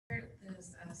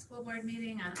school board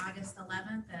meeting on August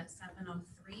 11th at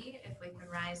 7:03. If we could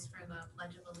rise for the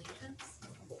Pledge of Allegiance.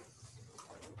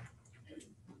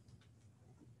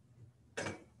 I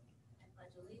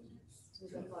pledge allegiance to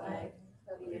the flag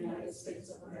of the United States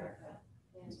of America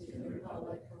and to the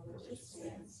republic for which it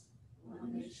stands,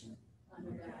 one nation,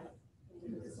 under God,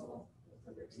 indivisible, with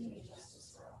liberty and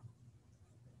justice for all.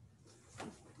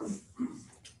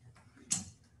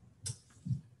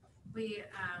 We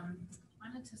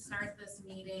wanted to start this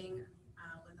meeting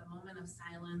with a moment of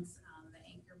silence. The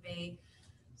Anchor Bay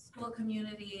school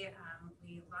community,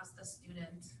 we lost a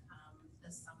student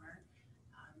this summer,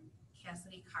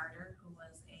 Cassidy Carter, who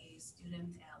was a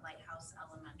student at Lighthouse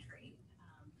Elementary.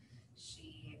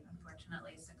 She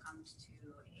unfortunately succumbed to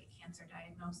a cancer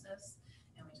diagnosis,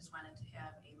 and we just wanted to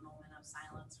have a moment of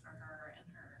silence for her and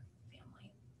her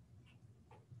family.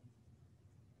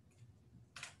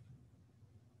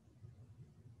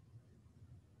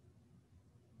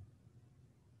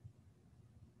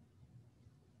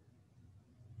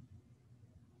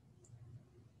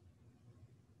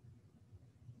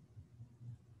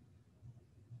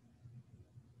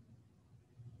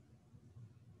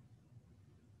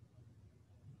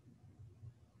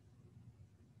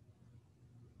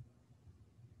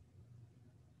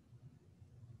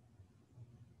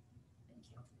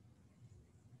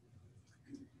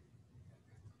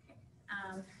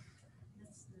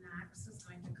 Ms. Knox is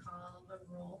going to call the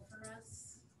roll for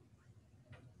us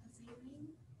this evening.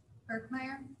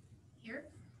 Berkmeyer, Here.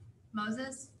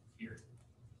 Moses, Here.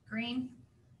 Green,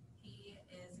 He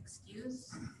is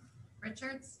excused.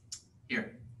 Richards,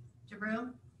 Here.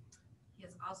 Giroux, He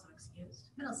is also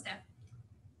excused, Middlestaff,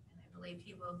 and I believe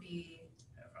he will be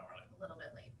Half hour late. a little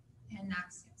bit late. and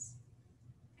Knox, yes.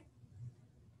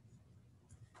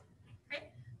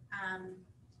 Great.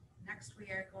 Next, we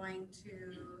are going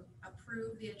to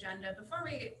approve the agenda. Before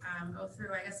we go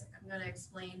through, I guess I'm going to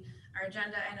explain our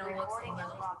agenda. I know it looks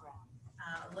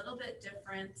a little bit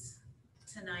different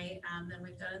tonight than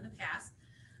we've done in the past.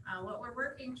 What we're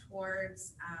working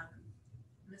towards,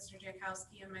 Mr.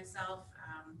 Jankowski and myself,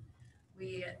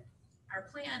 our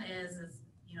plan is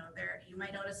you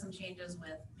might notice some changes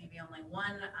with maybe only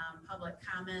one public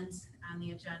comment on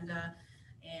the agenda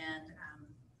and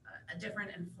a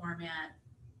different in format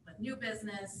with new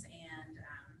business and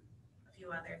a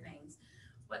few other things.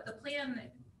 What the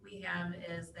plan we have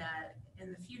is that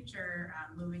in the future,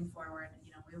 moving forward,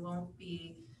 we won't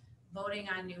be voting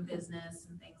on new business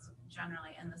and things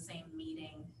generally in the same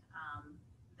meeting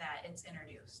that it's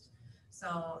introduced.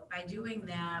 So by doing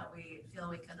that, we feel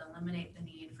we could eliminate the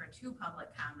need for two public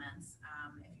comments.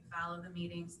 If you follow the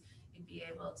meetings, you'd be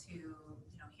able to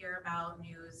hear about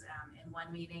news in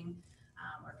one meeting,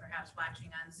 or perhaps watching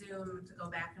on Zoom to go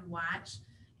back and watch,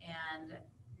 and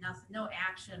no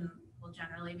action will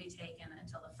generally be taken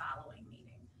until the following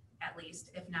meeting, at least,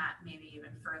 if not maybe even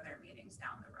further meetings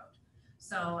down the road.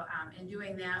 So in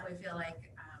doing that, we feel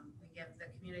like we give the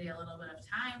community a little bit of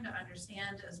time to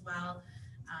understand as well,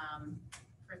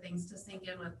 for things to sink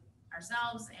in with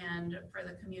ourselves and for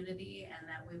the community, and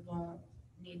that we won't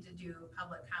need to do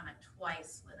public comment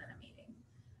twice within a meeting.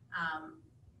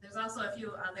 There's also a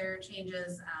few other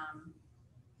changes,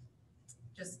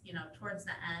 just towards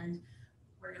the end.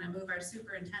 We're going to move our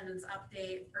superintendent's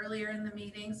update earlier in the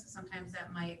meeting, so sometimes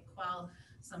that might quell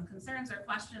some concerns or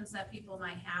questions that people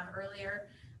might have earlier,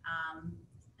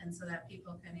 and so that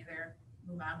people can either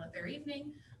move on with their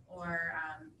evening or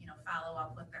follow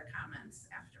up with their comments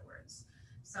afterwards.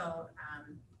 So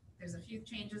there's a few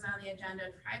changes on the agenda.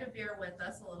 Try to bear with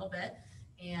us a little bit,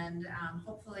 and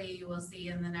hopefully you will see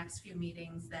in the next few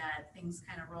meetings that things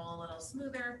kind of roll a little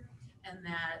smoother, and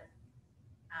that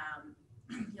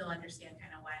you'll understand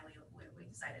kind of why we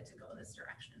decided to go this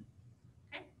direction.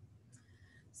 Okay.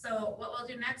 So what we'll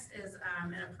do next is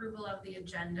an approval of the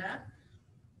agenda.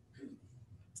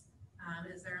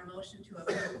 Is there a motion to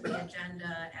approve the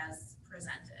agenda as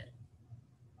presented?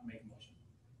 I'll make a motion.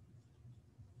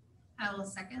 I will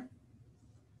second.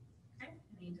 Okay,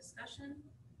 any discussion?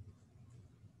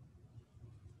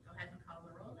 Go ahead and call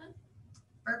the roll then.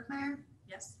 Berkmeyer,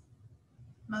 Yes.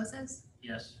 Moses,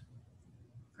 Yes.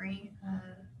 Green,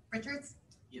 Richards,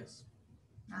 Yes.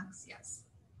 Knox, yes.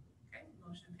 Okay,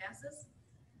 motion passes.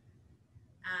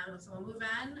 So we'll move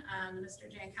on to Mr.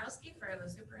 Jankowski for the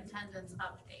superintendent's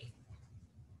update.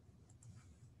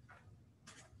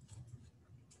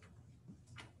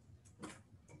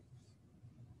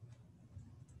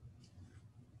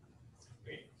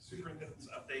 Okay, superintendent's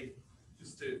update,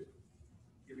 just to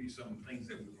give you some things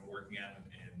that we've been working on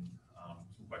and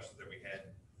some questions that we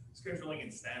had. Scheduling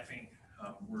and staffing,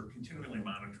 we're continually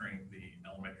monitoring the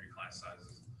elementary class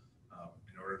sizes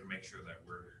in order to make make sure that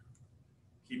we're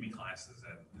keeping classes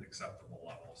at an acceptable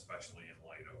level, especially in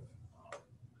light of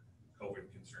COVID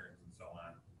concerns and so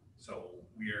on. So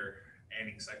we are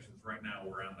adding sections. Right now,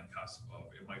 we're on the cusp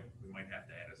of, we might have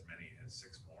to add as many as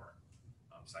 6 more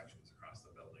sections across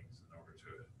the buildings in order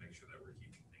to make sure that we're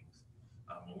keeping things.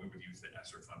 And we would use the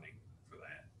ESSER funding for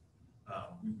that.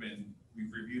 We've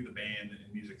reviewed the band and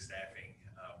music staffing.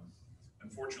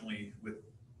 Unfortunately, with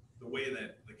the way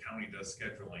that the county does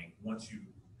scheduling, once you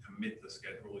commit the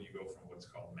schedule, you go from what's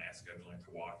called mass scheduling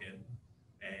to walk-in.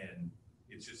 And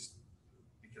it's just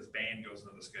because band goes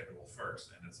into the schedule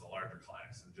first and it's a larger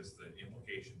class, and just the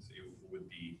implications, it would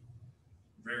be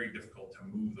very difficult to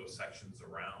move those sections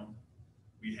around.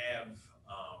 We have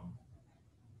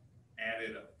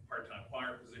added a part-time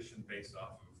choir position based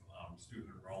off of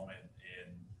student enrollment,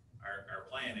 and our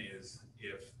plan is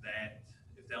if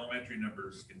the elementary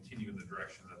numbers continue in the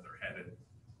direction that they're headed,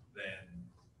 then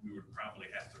we would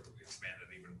probably have to expand it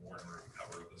even more in order to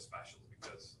cover the specials,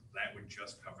 because that would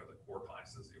just cover the core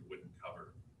classes. It wouldn't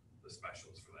cover the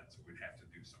specials for that. So we'd have to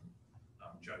do some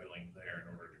juggling there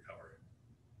in order to cover it.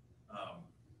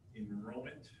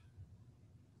 Enrollment.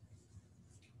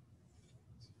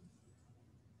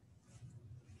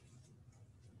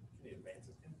 Can you advance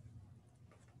it, Tim?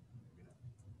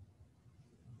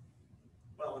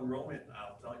 Well, enrollment,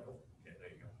 I'll tell you, okay,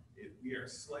 there you go. We are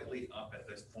slightly up at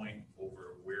this point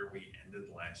over where we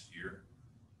ended last year.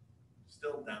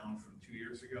 Still down from 2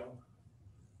 years ago,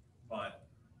 but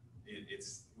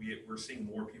we're seeing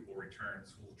more people return.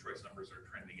 School choice numbers are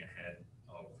trending ahead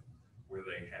of where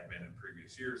they have been in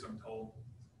previous years, I'm told.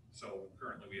 So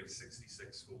currently we have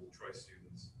 66 school choice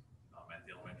students at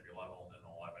the elementary level and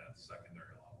 11 at the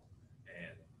secondary level.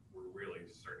 And we're really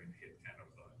starting to hit kind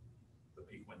of the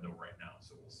peak window right now.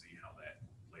 So we'll see how that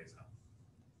plays out.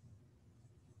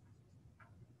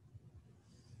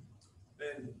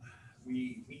 Then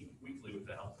we meet weekly with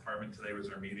the health department. Today was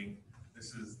our meeting.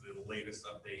 This is the latest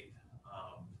update.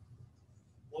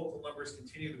 Local numbers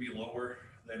continue to be lower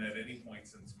than at any point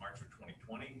since March of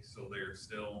 2020. So they're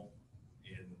still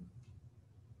in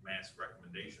mask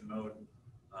recommendation mode.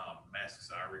 Masks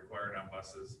are required on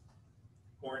buses.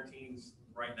 Quarantines,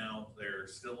 right now, they're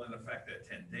still in effect at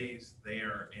 10 days. They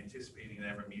are anticipating to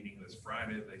have a meeting this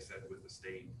Friday, they said, with the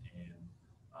state and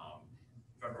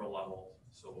federal level.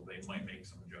 So they might make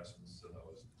some adjustments to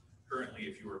those. Currently,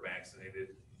 if you are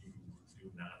vaccinated, you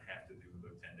do not have to do the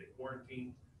 10-day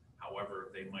quarantine.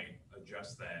 However, they might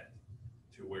adjust that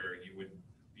to where you would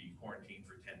be quarantined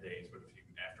for 10 days, but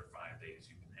after 5 days,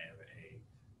 you can have a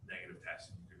negative test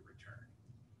and you could return.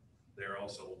 They're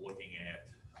also looking at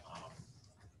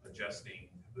adjusting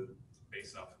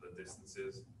based off of the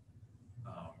distances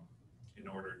in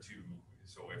order to,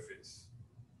 so if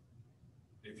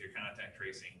you're contact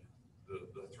tracing,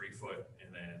 the 3 foot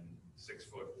and then 6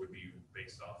 foot would be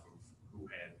based off of who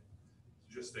had,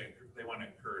 they want to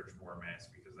encourage more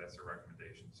masks because that's their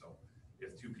recommendation. So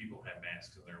if 2 people have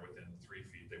masks and they're within 3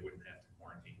 feet, they wouldn't have to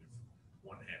quarantine if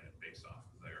one had it based off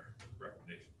of their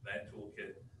recommendation. That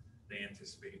toolkit, they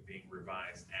anticipate being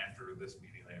revised after this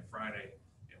meeting on Friday,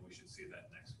 and we should see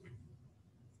that next week.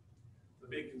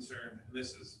 The big concern, and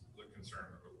this is the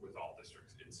concern with all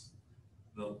districts, it's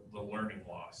the learning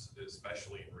loss,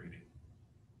 especially in reading.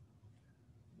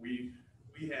 We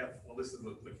have, well, this is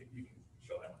you can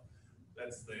show that one.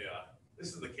 That's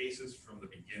this is the cases from the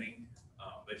beginning.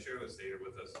 They share this data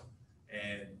with us,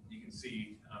 and you can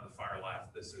see on the far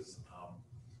left, this is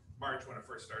March when it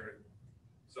first started.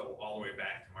 So all the way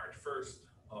back to March 1st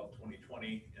of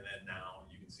 2020, and then now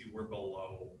you can see we're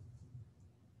about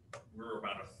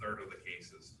 1/3 of the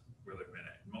cases where they've been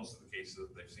at. Most of the cases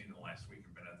that they've seen in the last week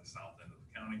have been at the south end of the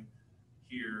county.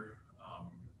 Here,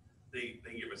 they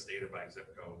give us data by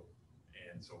zip code,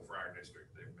 and so for our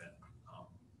district, they've been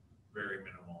very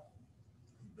minimal.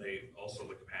 They also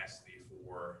the capacity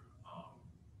for,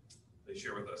 they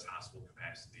share with us hospital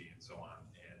capacity and so on,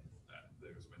 and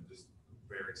there's been just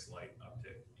very slight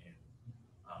uptick in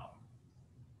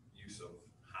use of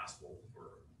hospital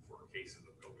for cases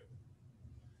of COVID.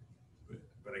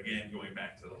 But again, going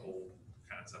back to the whole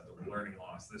concept of learning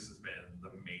loss, this has been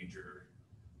the major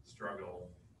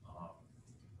struggle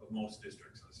of most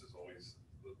districts. This is always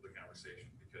the conversation,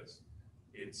 because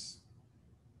it's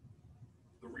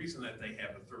the reason that they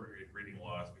have the 3rd grade reading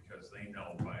law is because they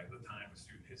know by the time a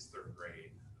student hits 3rd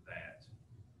grade that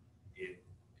it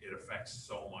affects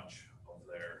so much of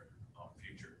their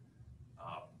future.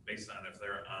 Based on if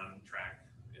they're on track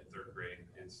in 3rd grade,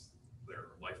 it's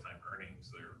their lifetime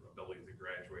earnings, their ability to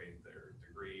graduate, their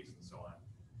degrees, and so on.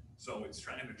 So it's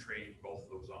trying to trade both of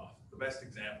those off. The best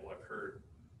example I've heard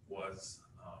was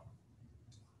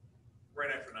right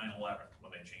after 9/11,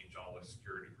 when they changed all the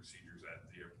security procedures at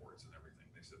the airports and everything,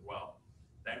 they said, well,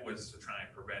 that was to try and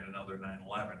prevent another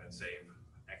 9/11 and save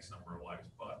X number of lives.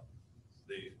 But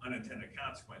the unintended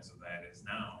consequence of that is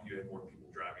now you have more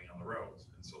people driving on the roads.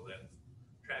 And so then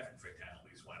traffic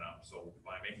fatalities went up. So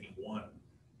by making one,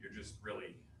 you're just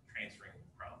really transferring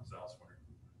problems elsewhere.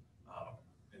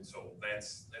 And so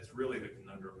that's really the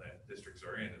conundrum that districts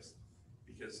are in, is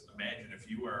because imagine if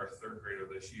you are a third grader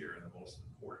this year in the most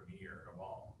important year of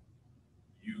all,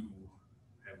 you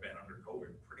have been under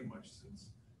COVID pretty much since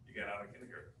you got out of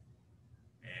kindergarten.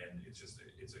 And it's just,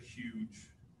 it's a huge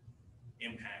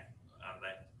impact on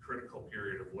that critical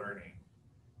period of learning.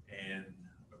 And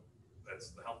that's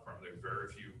the health department. There's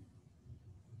very few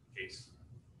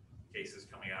cases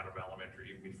coming out of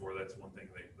elementary. Even before, that's one thing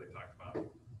they talked about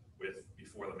with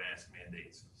before the mask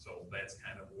mandates. So that's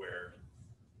kind of where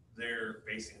they're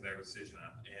basing their decision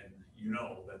on. And you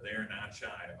know that they're not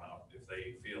shy about if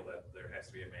they feel that there has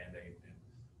to be a mandate and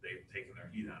they've taken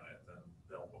their heat on it, then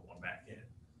they'll put one back in.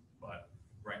 But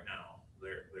right now,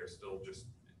 they're still just,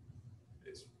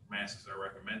 it's masks are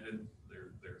recommended.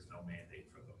 There's no mandate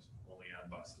for those, only on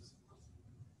buses.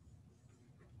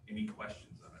 Any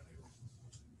questions on it?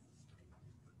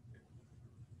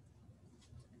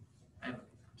 I have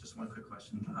just one quick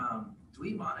question. Do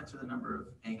we monitor the number of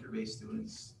anchor-based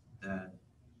students that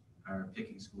are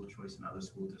picking school choice in other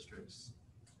school districts?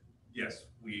 Yes,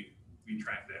 we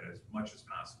track that as much as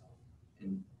possible.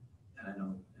 And I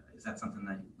know, is that something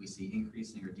that we see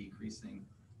increasing or decreasing?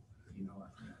 You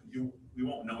know, We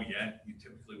won't know yet. You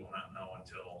typically will not know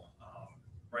until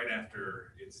right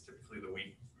after, it's typically the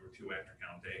week or two after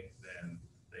count day, then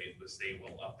the state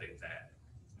will update that.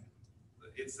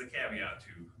 It's the caveat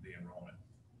to the enrollment.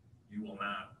 We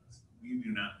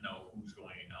do not know who's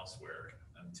going elsewhere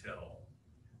until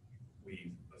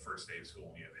the first day of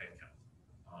school and we have head count.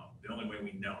 The only way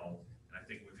we know, and I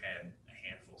think we've had a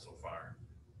handful so far,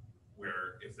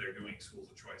 where if they're doing schools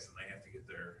of choice, then they have to get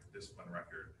their discipline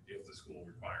record if the school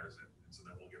requires it. And so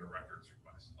then we'll get a records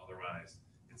request. Otherwise,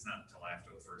 it's not until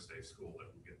after the first day of school that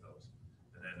we'll get those.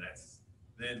 And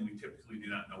then we typically do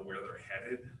not know where they're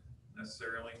headed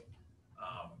necessarily.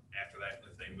 After that,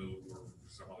 if they move or for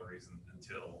some other reason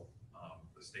until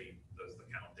the state does the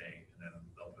count day, and then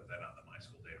they'll put that on the My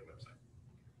School Data website.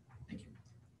 thank you.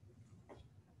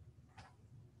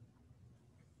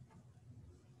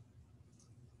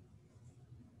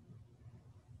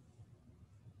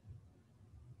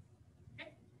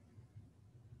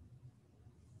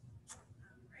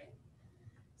 All right.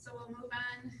 So we'll move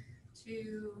on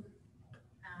to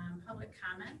public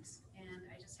comment. And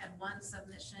I just had one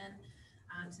submission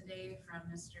today from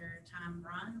Mr. Tom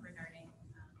Braun regarding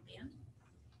band.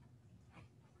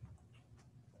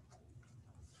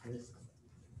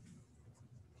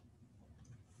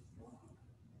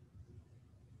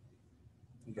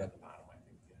 You got the bottom, I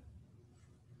think.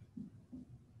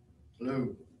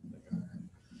 Hello.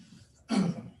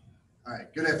 All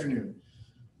right, good afternoon.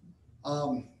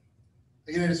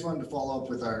 Again, I just wanted to follow up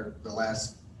with the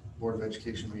last Board of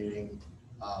Education meeting.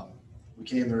 We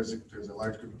came, there was a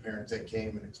large group of parents that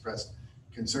came and expressed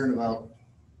concern about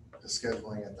the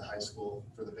scheduling at the high school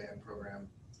for the band program.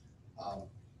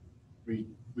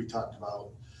 We talked about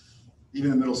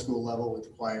even the middle school level with the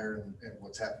choir and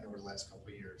what's happened over the last couple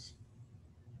of years.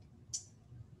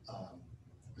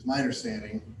 It was my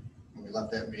understanding when we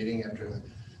left that meeting after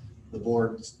the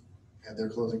board had their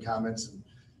closing comments and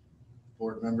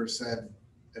board members said,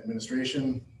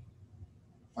 administration,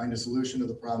 find a solution to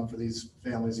the problem for these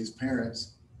families, these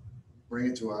parents, bring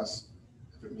it to us.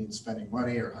 If it means spending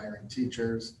money or hiring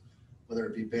teachers, whether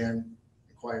it be band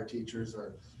and choir teachers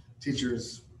or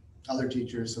teachers, other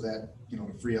teachers, so that, you know,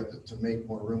 to free up to make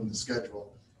more room in the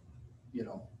schedule, you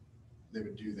know, they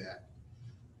would do that.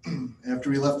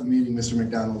 After we left the meeting, Mr.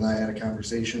 McDonald and I had a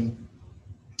conversation,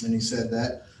 and he said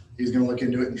that he's going to look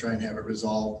into it and try and have it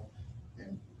resolved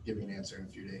and give me an answer in a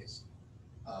few days.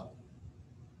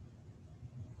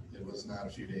 It was not a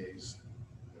few days.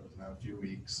 It was not a few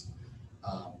weeks.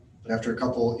 But after a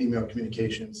couple email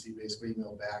communications, he basically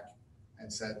emailed back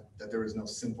and said that there was no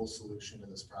simple solution to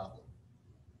this problem.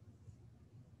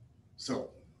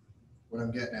 So what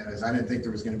I'm getting at is I didn't think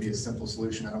there was going to be a simple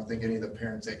solution. I don't think any of the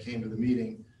parents that came to the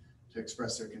meeting to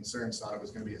express their concerns thought it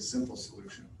was going to be a simple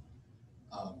solution.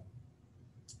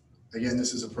 Again,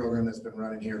 this is a program that's been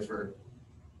running here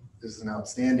this is an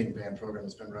outstanding band program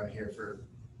that's been running here for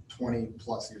 20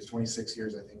 plus years, 26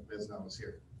 years, I think Bisno was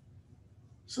here.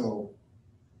 So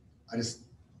I just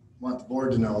want the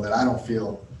board to know that I don't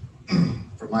feel,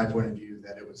 from my point of view,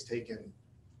 that it was taken.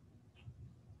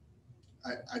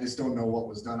 I just don't know what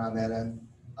was done on that end.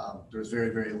 There was very,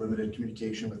 very limited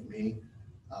communication with me.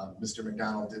 Mr.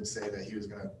 McDonald did say that he was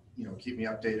gonna, keep me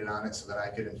updated on it so that I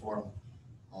could inform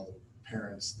all the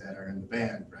parents that are in the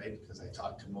band, right? Because I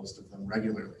talk to most of them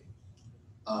regularly.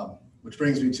 Which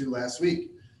brings me to last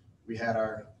week. We had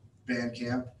our band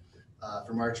camp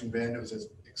for marching band. It was an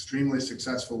extremely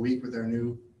successful week with our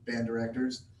new band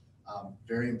directors.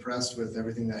 Very impressed with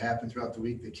everything that happened throughout the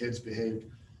week. The kids behaved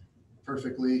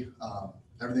perfectly.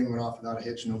 Everything went off without a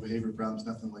hitch, no behavior problems,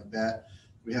 nothing like that.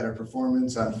 We had our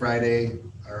performance on Friday,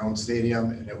 our own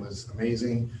stadium, and it was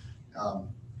amazing.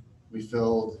 We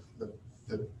filled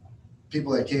the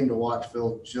people that came to watch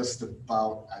filled just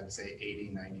about, I'd say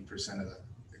 80-90% of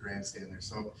the grandstand there.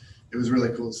 So it was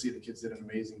really cool to see. The kids did an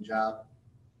amazing job,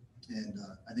 and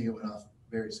I think it went off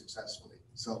very successfully.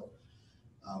 So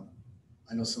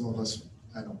I know some of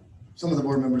the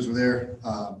board members were there.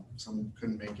 Some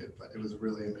couldn't make it, but it was a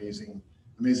really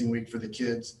amazing week for the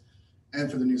kids and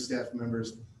for the new staff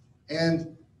members,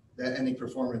 and that ending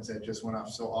performance that just went off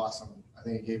so awesome. I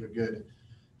think it gave a good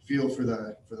feel for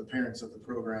the parents of the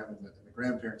program and the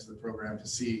grandparents of the program to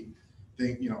see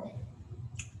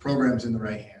programs in the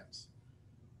right hands.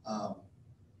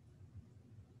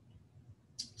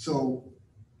 So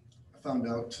I found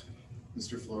out,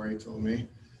 Mr. Flory told me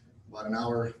about an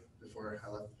hour before I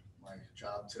left my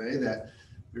job today that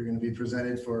we were going to be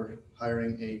presented for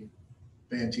hiring a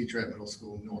band teacher at Middle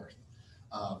School North.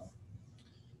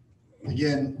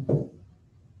 Again,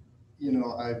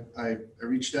 I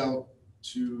reached out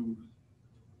to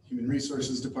Human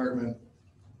Resources Department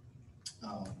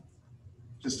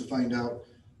just to find out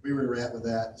where we were at with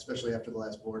that, especially after the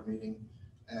last board meeting.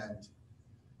 And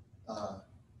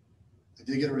I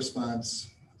did get a response.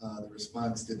 The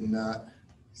response did not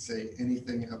say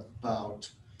anything about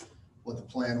what the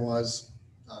plan was,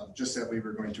 just that we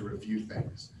were going to review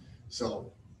things.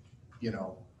 So,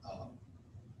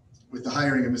 with the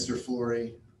hiring of Mr.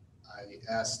 Flory, I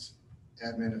asked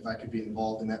admin if I could be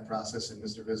involved in that process, and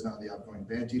Mr. Visnow, the outgoing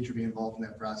band teacher, be involved in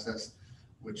that process,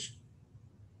 which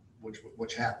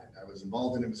happened. I was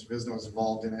involved in it. Mr. Visnow was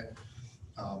involved in it.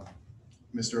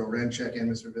 Mr. Orenchek and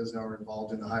Mr. Visnow were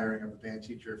involved in the hiring of a band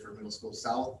teacher for Middle School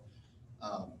South.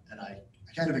 And I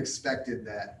kind of expected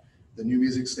that the new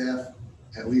music staff,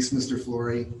 at least Mr.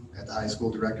 Flory at the high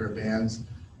school director of bands,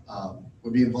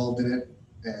 would be involved in it,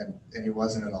 and he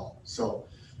wasn't at all. So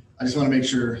I just want to make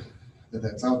sure that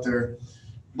that's out there.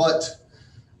 But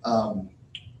I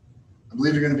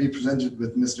believe you're going to be presented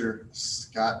with Mr.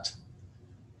 Scott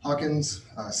Hawkins.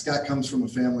 Scott comes from a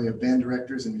family of band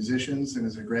directors and musicians and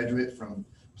is a graduate from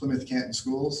Plymouth Canton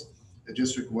Schools, a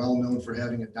district well known for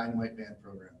having a dynamite band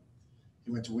program.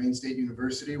 He went to Wayne State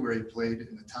University, where he played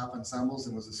in the top ensembles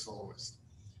and was a soloist.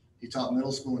 He taught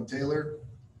middle school in Taylor,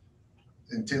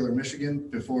 Michigan,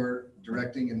 before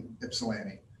directing in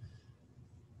Ypsilanti.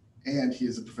 And he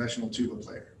is a professional tuba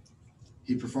player.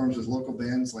 He performs with local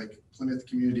bands like Plymouth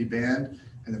Community Band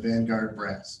and the Vanguard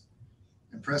Brass.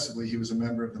 Impressively, he was a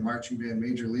member of the Marching Band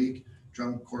Major League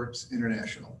Drum Corps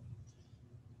International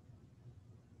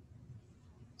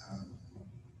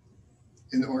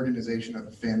in the organization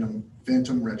of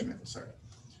Phantom Regiment.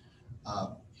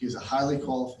 He's highly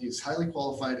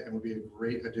qualified and would be a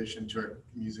great addition to our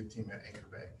music team at Anchor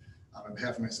Bay. On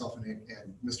behalf of myself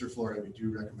and Mr. Flory, we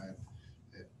do recommend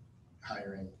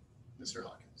hiring Mr.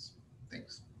 Hawkins.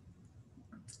 Thanks.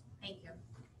 Thank you.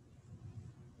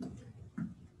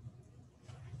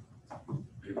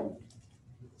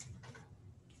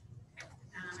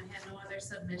 I had no other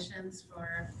submissions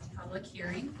for public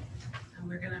hearing.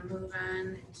 We're going to move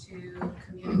on to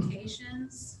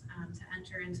communications to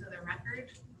enter into the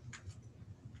record.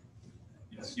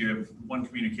 Yes, you have one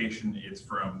communication. It's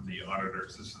from the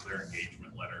auditors. This is their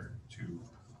engagement letter to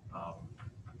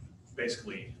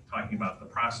basically talking about the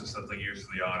process that they use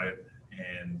for the audit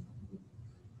and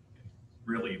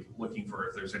really looking for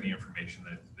if there's any information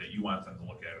that you want them to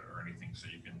look at or anything. So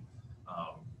you can,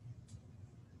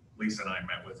 Lisa and I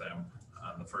met with them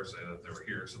on the first day that they were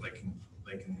here, so they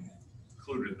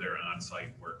concluded their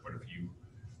on-site work. But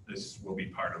this will be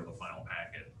part of the final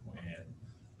packet, and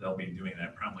they'll be doing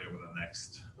that probably over the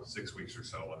next 6 weeks or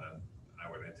so. And then I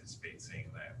would anticipate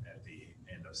seeing that at the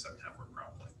end of September,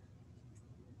 probably.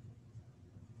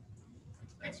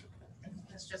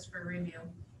 That's just for review.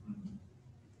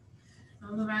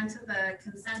 We'll move on to the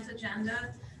consent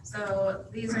agenda. So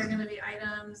these are going to be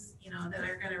items, that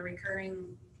are going to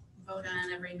recurring vote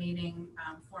on every meeting,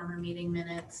 former meeting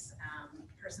minutes,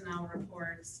 personnel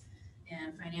reports,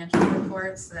 and financial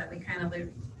reports, so that we kind of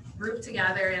group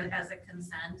together as a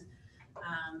consent.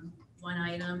 One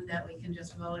item that we can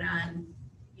just vote on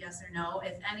yes or no.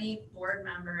 If any board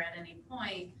member at any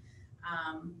point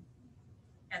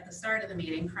at the start of the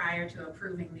meeting, prior to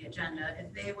approving the agenda,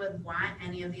 if they would want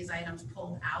any of these items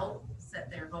pulled out, that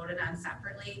they're voted on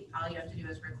separately, all you have to do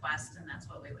is request, and that's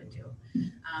what we would do.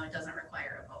 It doesn't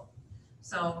require a vote.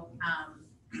 So,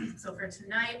 so for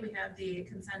tonight, we have the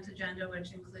consent agenda,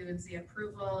 which includes the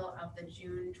approval of the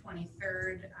June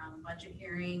 23rd budget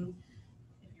hearing.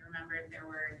 If you remember, there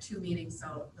were 2 meetings,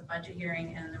 so the budget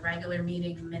hearing and the regular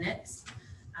meeting minutes,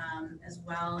 as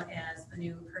well as the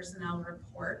new personnel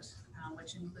report,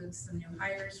 which includes some new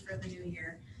hires for the new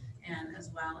year, and as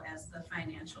well as the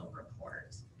financial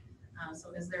report.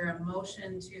 So is there a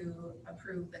motion to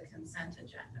approve the consent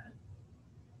agenda?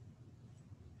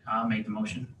 I'll make the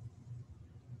motion.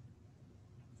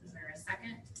 Is there a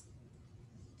second?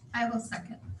 I will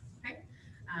second.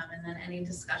 And then any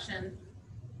discussion?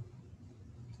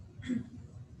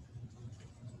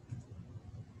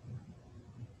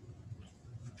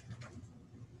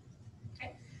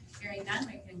 Okay, hearing none,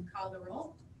 we can call the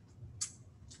roll.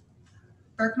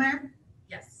 Burkmeyer,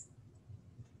 Yes.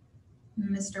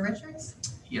 Mr. Richards,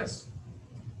 Yes.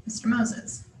 Mr.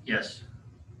 Moses, Yes.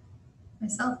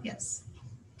 myself, yes.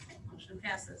 Okay, motion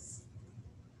passes.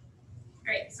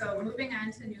 Great, so moving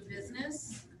on to new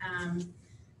business,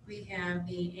 we have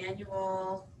the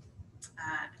annual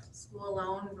school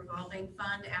loan revolving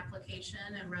fund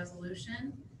application and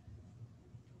resolution.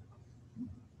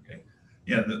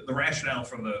 Yeah, the rationale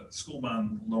for the school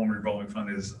bond loan revolving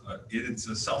fund is it's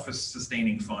a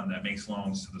self-sustaining fund that makes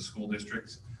loans to the school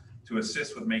districts to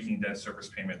assist with making debt service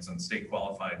payments on state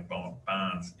qualified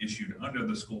bonds issued under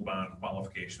the school bond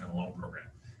qualification and loan program.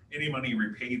 Any money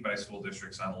repaid by school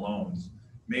districts on loans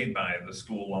made by the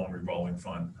school loan revolving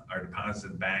fund are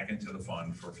deposited back into the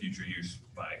fund for future use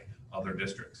by other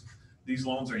districts. These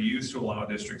loans are used to allow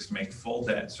districts to make full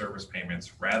debt service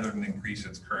payments rather than increase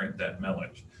its current debt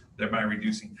millage, thereby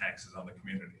reducing taxes on the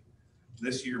community.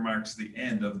 This year marks the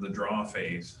end of the draw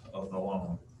phase of the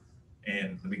loan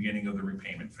and the beginning of the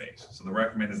repayment phase. So the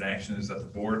recommended action is that the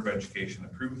Board of Education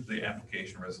approve the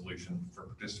application resolution for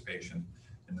participation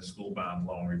in the school bond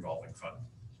loan revolving fund.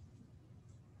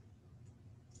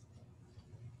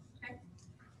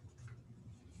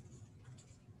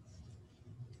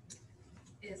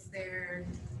 Is there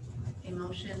a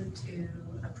motion to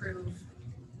approve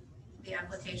the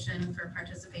application for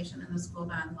participation in the school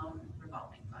bond loan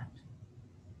revolving fund?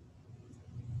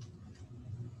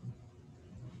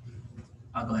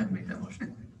 I'll go ahead and make that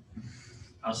motion.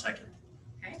 I'll second.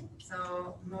 Okay,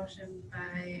 so motion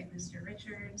by Mr.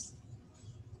 Richards,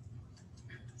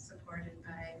 supported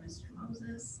by Mr.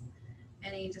 Moses.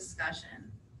 Any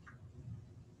discussion?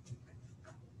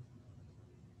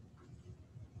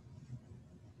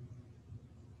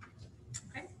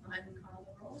 Okay, go ahead and call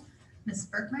the roll. Ms.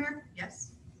 Burkmeyer,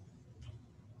 Yes?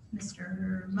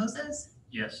 Mr. Moses,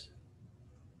 Yes.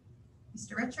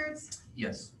 Mr. Richards,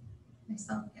 Yes.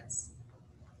 myself, yes.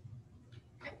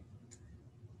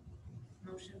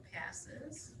 Motion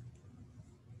passes.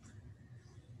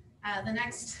 The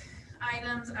next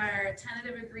items are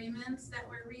tentative agreements that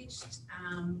were reached.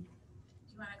 Do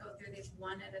you want to go through these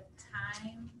one at a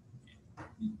time?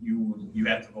 You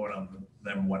have to vote on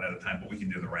them one at a time, but we can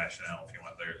do the rationale if you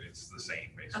want. There, it's the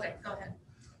same basically. Okay, go ahead.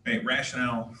 Okay,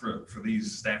 rationale for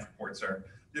these staff reports are,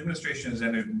 the administration has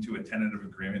entered into a tentative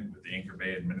agreement with the Anchor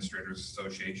Bay Administrators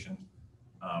Association,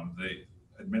 the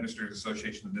Administrators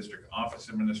Association of District Office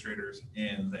Administrators,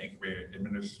 and the Anchor Bay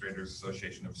Administrators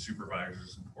Association of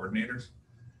Supervisors and Coordinators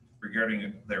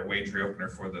regarding their wage reopener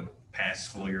for the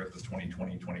past school year of the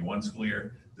 2020-21 school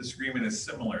year. This agreement is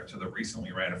similar to the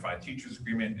recently ratified teachers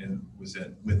agreement and was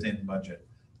within budget.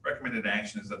 Recommended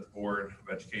action is that the Board of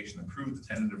Education approve the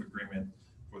tentative agreement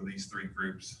for these 3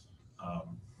 groups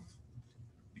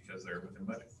because they're within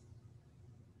budget.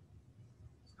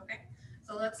 Okay,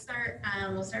 so let's start,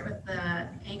 we'll start with the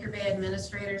Anchor Bay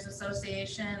Administrators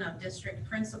Association of District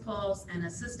Principals and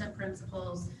Assistant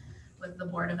Principals with the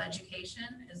Board of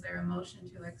Education. Is there a motion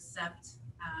to accept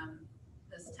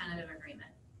this tentative agreement?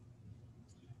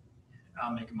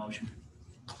 I'll make a motion.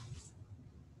 Is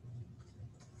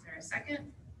there a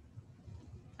second?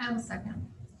 I will second.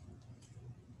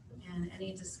 And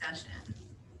any discussion?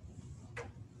 Go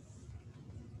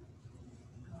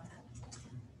ahead.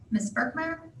 Ms.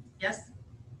 Burkmeyer, Yes?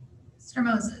 Mr.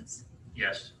 Moses,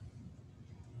 Yes.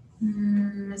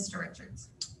 Mr. Richards,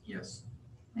 Yes.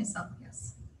 myself,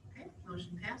 yes. Okay,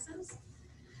 motion passes.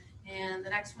 And the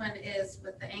next one is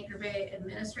with the Anchor Bay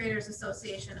Administrators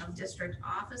Association of District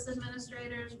Office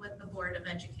Administrators with the Board of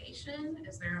Education.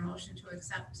 Is there a motion to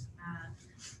accept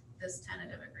this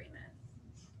tentative agreement?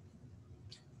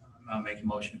 I'll make a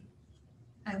motion.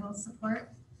 I will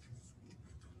support.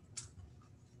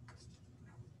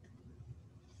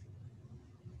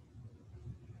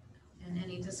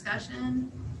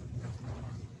 discussion?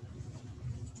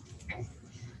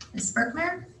 Ms.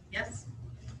 Berkmeyer, Yes?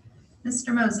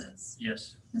 Mr. Moses,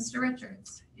 Yes. Mr.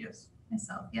 Richards, Yes.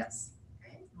 myself, yes.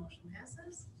 Okay, motion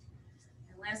passes.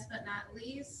 And last but not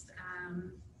least,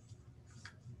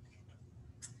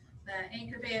 the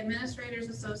Anchor Bay Administrators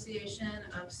Association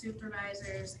of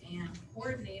Supervisors and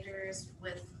Coordinators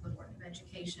with the Board of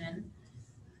Education.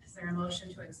 Is there a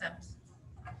motion to accept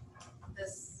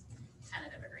this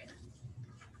tentative agreement?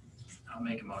 I'll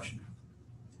make a motion.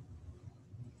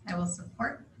 I will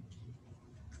support.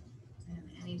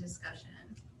 And any discussion?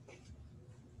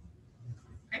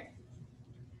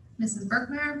 Mrs.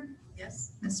 Berkmeyer,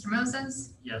 Yes? Mr.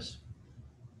 Moses, Yes.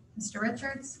 Mr.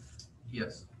 Richards,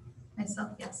 Yes.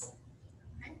 myself, yes.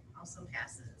 Okay, also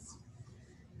passes.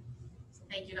 So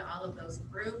thank you to all of those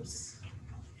groups.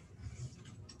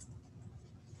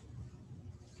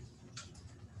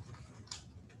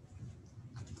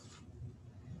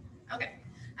 Okay,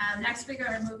 next we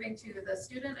are moving to the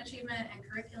student achievement and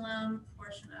curriculum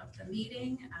portion of the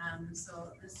meeting.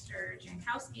 So Mr.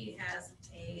 Jankowski has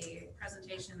a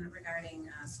presentation regarding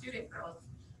student growth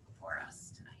for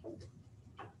us tonight.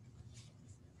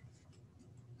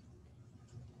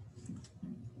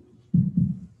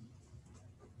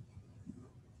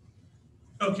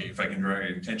 Okay, if I can draw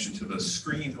your attention to the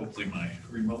screen, hopefully my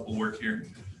remote will work here.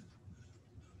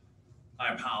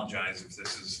 I apologize if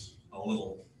this is a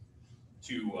little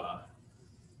too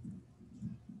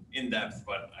in-depth,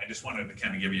 but I just wanted to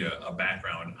kind of give you a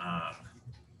background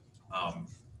on,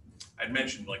 I'd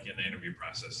mentioned like in the interview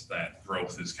process that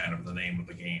growth is kind of the name of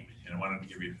the game. And I wanted to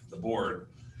give you the board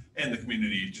and the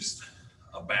community just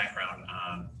a background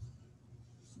on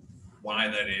why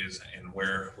that is and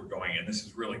where we're going. And this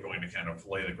is really going to kind of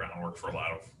lay the groundwork for a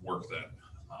lot of work that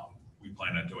we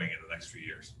plan on doing in the next few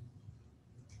years.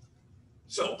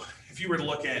 So if you were to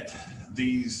look at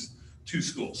these two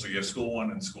schools, so you have school 1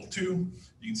 and school 2,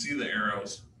 you can see the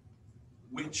arrows.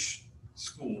 Which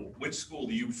school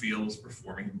do you feel is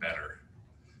performing better?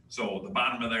 So the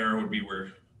bottom of the arrow would be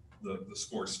where the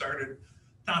scores started.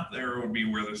 Top of the arrow would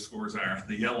be where the scores are.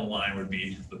 The yellow line would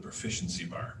be the proficiency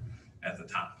bar at the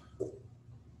top.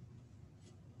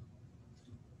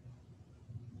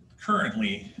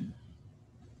 Currently,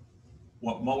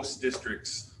 what most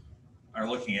districts are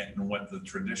looking at and what the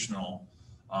traditional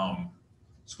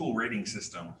school rating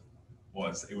system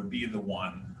was, it would be the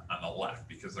one on the left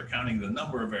because they're counting the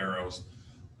number of arrows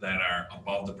that are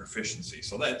above the proficiency.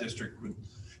 So that district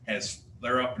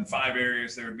they're up in 5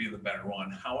 areas, there would be the better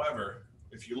one. However,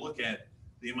 if you look at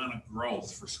the amount of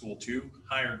growth for school 2,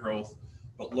 higher growth,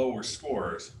 but lower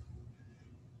scores,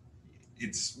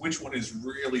 it's which one is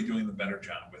really doing the better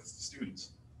job with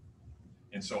students.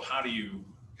 And so how do you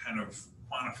kind of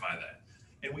quantify that?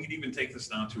 And we can even take this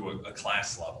down to a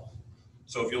class level.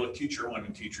 So if you look teacher 1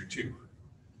 and teacher 2.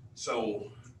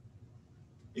 So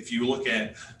if you look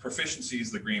at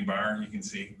proficiencies, the green bar, you can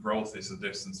see growth is the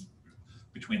distance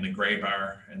between the gray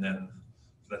bar, and then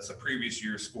that's the previous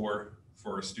year's score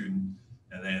for a student.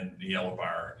 And then the yellow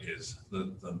bar is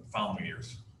the following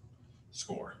year's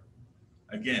score.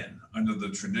 Again, under the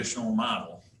traditional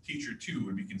model, teacher 2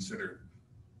 would be considered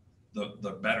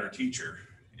the better teacher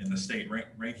in the state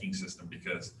ranking system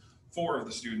because 4 of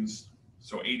the students,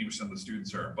 so 80% of the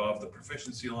students are above the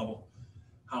proficiency level.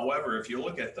 However, if you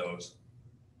look at those,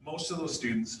 most of those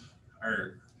students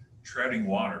are treading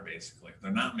water, basically.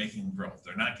 They're not making growth.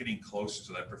 They're not getting closer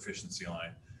to that proficiency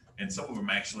line. And some of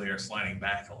them actually are sliding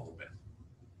back a little bit.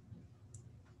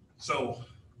 So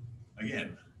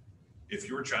again, if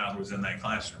your child was in that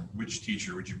classroom, which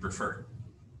teacher would you prefer?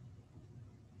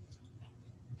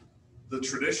 The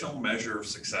traditional measure of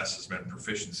success has been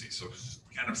proficiency. So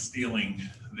kind of stealing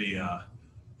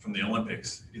from the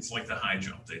Olympics, it's like the high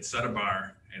jump. They'd set a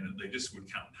bar and they just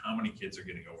would count how many kids are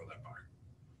getting over that bar.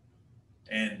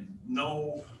 And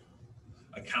no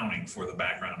accounting for the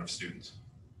background of students.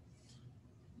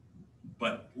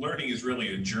 But learning is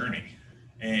really a journey.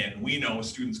 And we know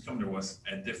students come to us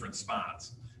at different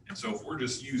spots. And so if we're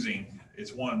just using,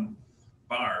 it's one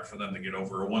bar for them to get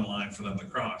over or one line for them to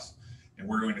cross, and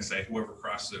we're going to say whoever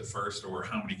crosses it first or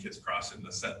how many kids cross it in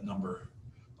a set number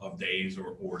of days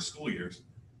or school years,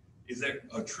 is that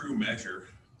a true measure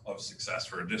of success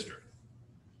for a district?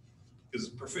 Because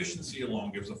proficiency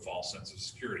alone gives a false sense of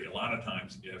security. A lot of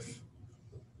times if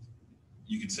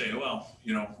you can say, well,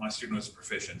 you know, my student was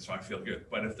proficient, so I feel good.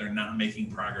 But if they're not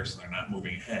making progress and they're not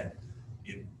moving ahead,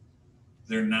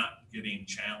 they're not getting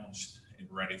challenged and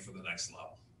ready for the next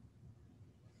level.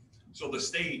 So the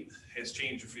state has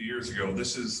changed a few years ago.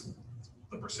 This is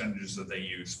the percentages that they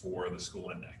use for the school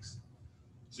index.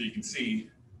 So you can see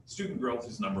student growth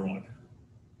is number 1.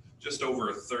 just over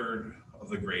a third of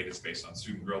the grade is based on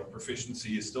student growth.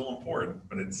 Proficiency is still important,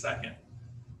 but it's second.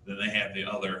 Then they have the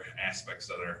other aspects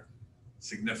that are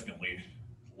significantly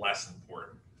less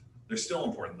important. They're still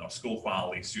important though: school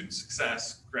quality, student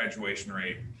success, graduation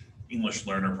rate, English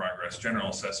learner progress, general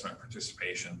assessment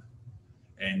participation,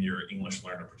 and your English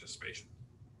learner participation.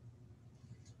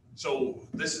 So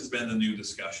this has been the new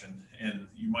discussion, and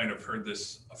you might have heard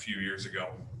this a few years ago,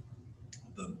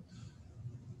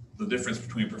 the difference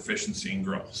between proficiency and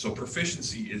growth. So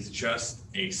proficiency is just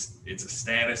it's a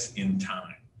status in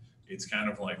time. It's kind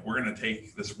of like, we're going to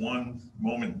take this one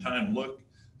moment in time, look,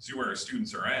 see where our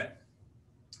students are at,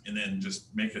 and then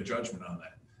just make a judgment on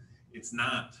that. It's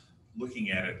not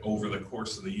looking at it over the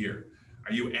course of the year.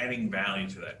 Are you adding value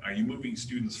to that? Are you moving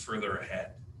students further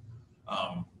ahead?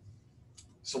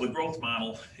 So the growth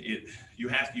model, you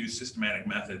have to use systematic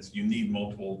methods. You need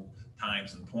multiple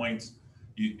times and points,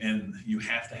 and you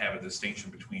have to have a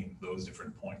distinction between those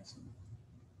different points.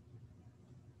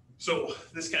 So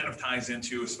this kind of ties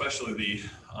into especially the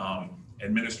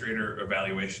administrator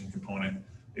evaluation component.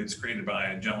 It's created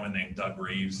by a gentleman named Doug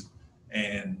Reeves,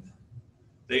 and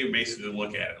they basically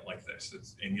look at it like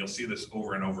this. And you'll see this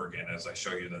over and over again as I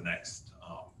show you the next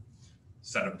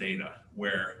set of data,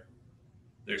 where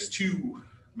there's two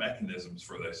mechanisms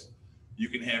for this. You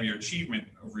can have your achievement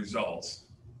of results.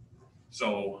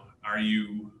 So are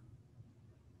you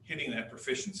hitting that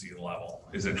proficiency level?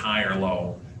 Is it high or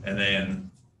low? And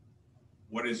then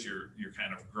what is your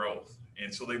kind of growth?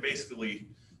 And so they basically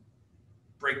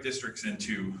break districts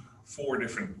into 4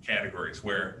 different categories,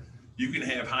 where you can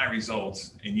have high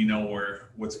results and you know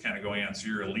what's kind of going on. So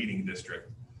you're a leading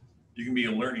district. You can be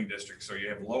a learning district, so you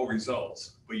have low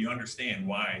results, but you understand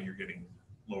why you're getting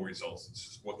low results. It's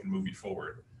just what can move you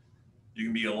forward. You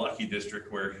can be a lucky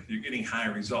district where you're getting high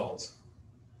results,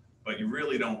 but you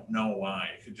really don't know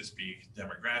why. It could just be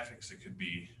demographics. It could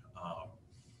be,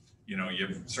 you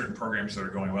have certain programs that are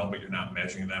going well, but you're not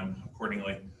measuring them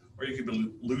accordingly. Or you could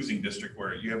be losing district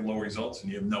where you have low results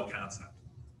and you have no concept.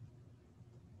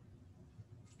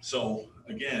 So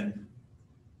again,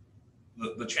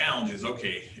 the challenge is,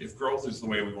 okay, if growth is the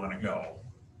way we want to go,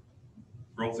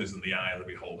 growth is in the eye of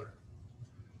the beholder.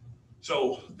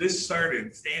 So this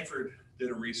started, Stanford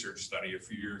did a research study a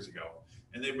few years ago,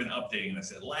 and they've been updating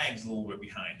this. It lags a little bit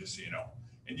behind, just so you know.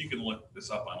 And you can look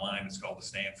this up online. It's called the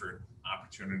Stanford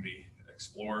Opportunity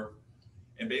Explorer.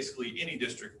 And basically any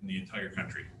district in the entire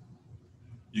country,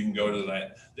 you can go to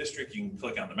that district, you can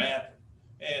click on the map,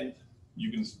 and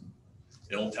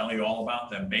it'll tell you all about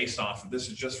them based off of, this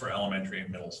is just for elementary and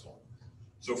middle school.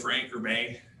 So for Anchor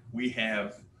Bay,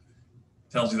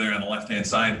 tells you there on the left-hand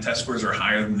side, test scores are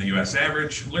higher than the US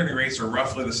average. Learning rates are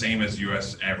roughly the same as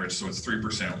US average, so it's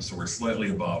 3%, so we're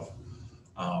slightly above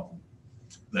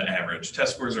the average.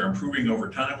 Test scores are improving over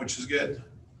time, which is good.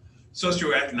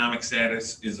 Socioeconomic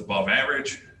status is above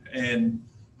average,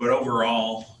 but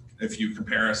overall, if you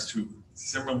compare us to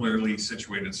similarly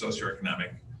situated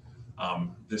socioeconomic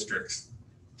districts,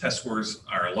 test scores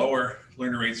are lower,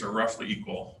 learning rates are roughly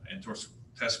equal, and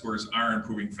test scores are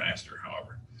improving faster,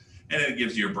 however. And it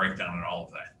gives you a breakdown on all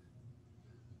of that.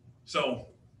 So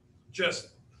just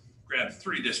grab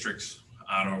 3 districts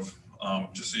out of,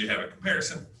 just so you have a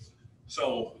comparison.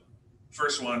 So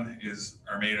first one is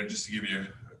Armada, just to give you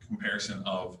a comparison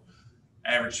of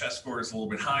average test score is a little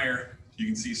bit higher. You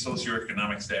can see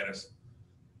socioeconomic status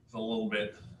is a little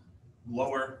bit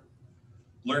lower.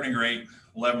 Learning rate,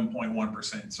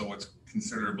 11.1%, so it's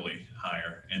considerably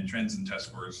higher. And trends in test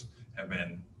scores have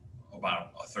been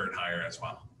about a third higher as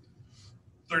well.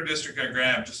 Third district I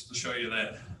grabbed just to show you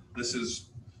that this is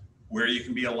where you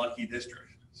can be a lucky district.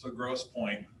 So Grosse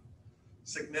Pointe,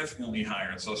 significantly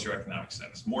higher in socioeconomic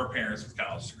status. More parents with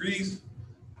college degrees.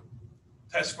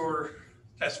 Test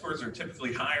scores are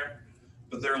typically higher,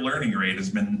 but their learning rate has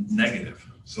been negative.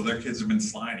 So their kids have been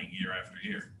sliding year after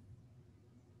year.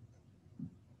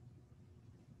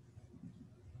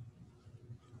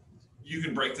 You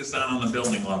can break this down on the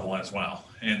building level as well.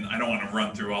 And I don't want to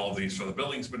run through all of these for the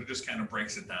buildings, but it just kind of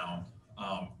breaks it down.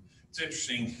 It's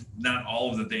interesting, not all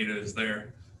of the data is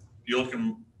there. If you look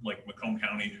in like Macomb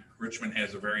County, Richmond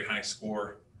has a very high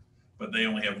score, but they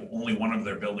only have one of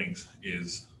their buildings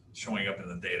is showing up in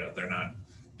the data. They're not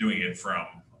doing it from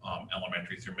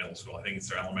elementary through middle school. I think it's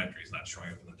their elementary is not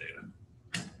showing up in the data.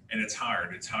 And it's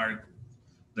hard.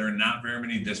 There are not very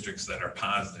many districts that are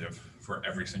positive for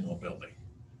every single building.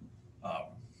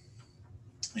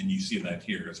 And you see that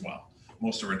here as well.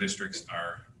 Most of our districts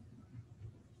are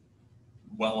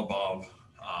well above,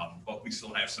 but we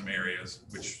still have some areas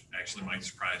which actually might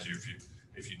surprise you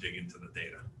if you dig into the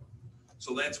data.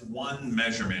 So that's one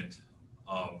measurement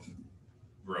of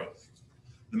growth.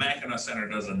 The Mackinac Center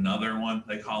does another one.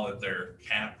 They call it their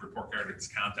CAP report card. It's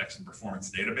context and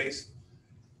performance database.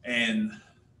 And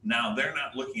now they're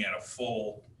not looking at a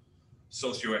full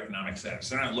socioeconomic status.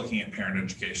 They're not looking at parent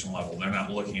education level. They're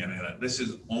not looking at that. This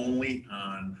is only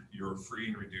on your free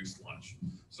and reduced lunch.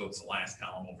 So it's the last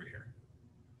column over here.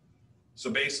 So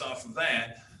based off of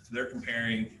that, they're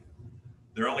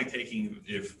only taking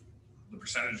if the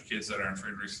percentage of kids that are on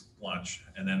free and reduced lunch,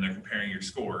 and then they're comparing your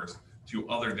scores to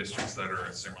other districts that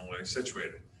are similarly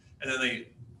situated. And then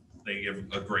they give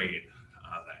a grade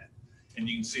on that. And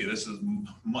you can see this is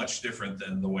much different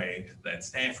than the way that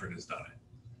Stanford has done it.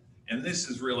 And this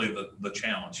is really the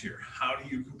challenge here. How do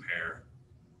you compare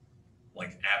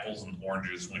like apples and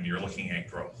oranges when you're looking at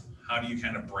growth? How do you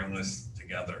kind of bring this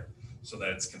together so that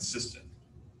it's consistent?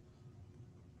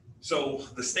 So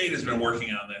the state has been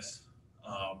working on this.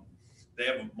 They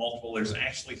have there's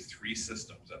actually 3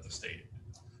 systems at the state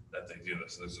that they do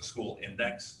this. There's a school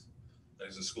index,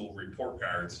 there's a school report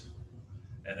cards,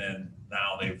 and then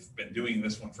now they've been doing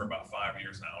this one for about 5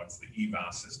 years now. It's the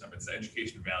EVAS system. It's the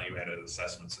Education Value Added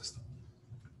Assessment System.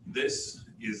 This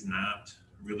is not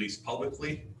released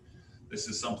publicly. This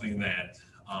is something that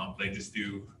they just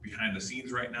do behind the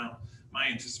scenes right now. My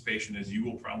anticipation is you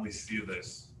will probably see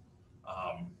this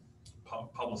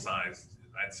publicized,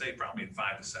 I'd say probably in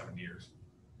 5 to 7 years.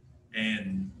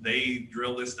 And they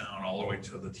drill this down all the way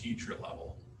to the teacher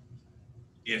level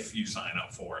if you sign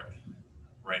up for it.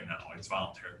 Right now, it's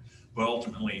voluntary. But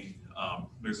ultimately,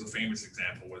 there's a famous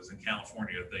example was in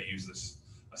California, they use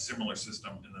a similar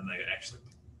system, and then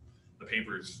the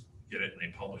papers get it and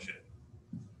they publish it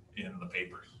in the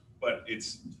papers. But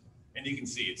and you can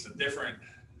see it's a different,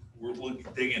 we'll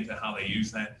dig into how they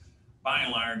use that. By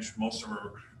and large, most of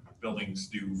our buildings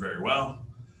do very well,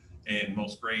 and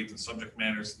most grades and subject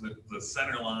matters. The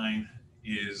center line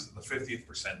is the 50th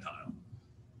percentile.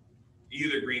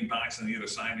 Either green box on the other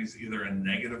side is either a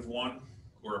 -1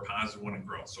 or a +1 in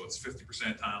growth. So it's 50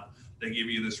 percentile. They give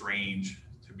you this range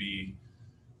to be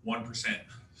 1%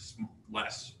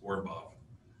 less or above.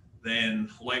 Then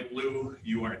light blue,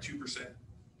 you are 2%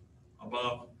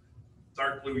 above.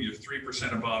 Dark blue, you're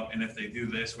 3% above. And if they do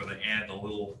this where they add a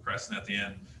little crescent at the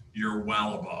end, you're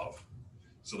well above.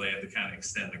 So they have to kind of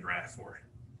extend the graph for it.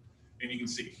 And you can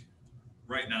see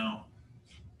right now,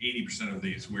 80% of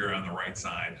these, we're on the right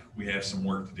side. We have some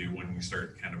work to do when we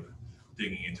start kind of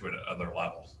digging into it at other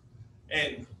levels.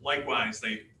 And likewise,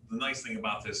 the nice thing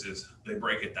about this is they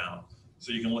break it down.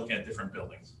 So you can look at different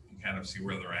buildings and kind of see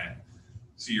where they're at,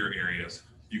 see your areas.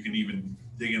 You can even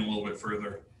dig in a little bit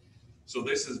further. So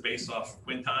this is based off of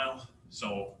quintile.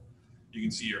 So you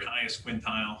can see your highest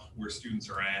quintile, where students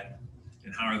are at,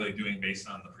 and how are they doing based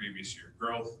on the previous year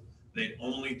growth. They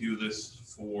only do this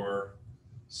for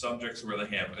subjects where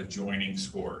they have adjoining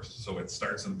scores. So it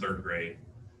starts in 3rd grade,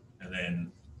 and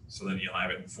then you'll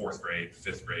have it in 4th grade,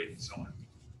 5th grade, and so on.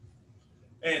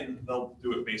 And they'll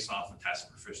do it based off of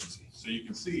test proficiency. So you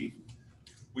can see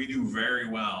we do very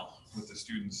well with the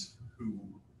students who,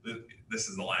 this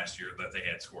is the last year that they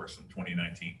had scores from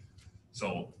 2019.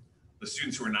 So the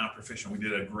students who are not proficient, we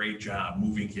did a great job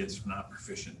moving kids from not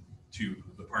proficient to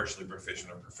the partially proficient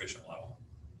or proficient level.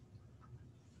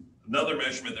 Another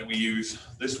measurement that we use,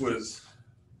 this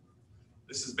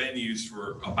has been used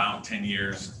for about 10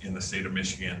 years in the state of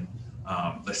Michigan.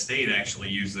 The state actually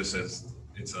used this as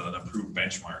it's an approved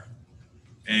benchmark.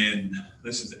 And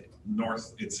this is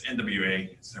it's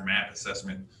NWA, it's their MAP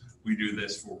assessment. We do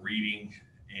this for reading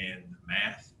and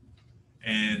math.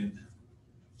 And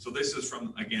so this is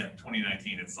from, again,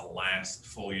 2019. It's the last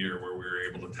full year where we were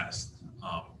able to test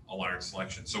a large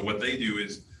selection. So what they do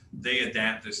is they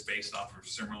adapt this based off of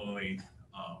similar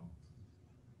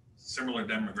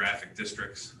demographic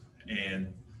districts.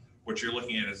 And what you're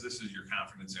looking at is this is your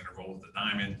confidence interval with the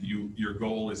diamond. Your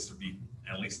goal is to be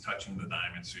at least touching the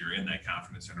diamond, so you're in that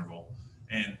confidence interval.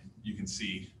 And you can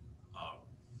see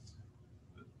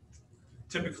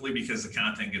typically because the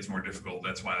content gets more difficult,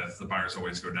 that's why the bars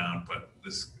always go down. But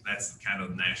that's kind of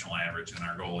the national average, and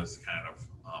our goal is to kind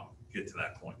of get to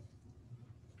that point.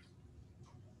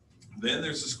 Then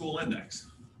there's the school index.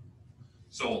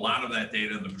 So a lot of that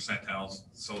data in the percentiles,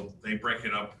 so they break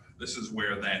it up. This is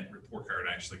where that report card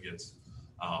actually gets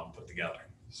put together.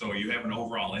 So you have an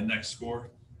overall index score.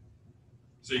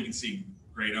 So you can see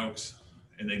Great Oaks,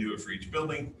 and they do it for each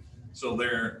building. So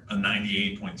they're a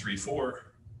 98.34,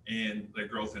 and their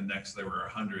growth index, they were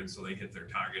 100, so they hit their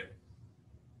target.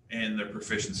 And their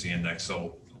proficiency index,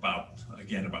 so about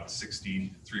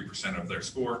 63% of their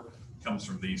score comes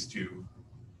from these two.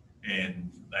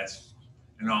 And that's,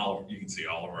 you can see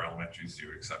all of our elementaries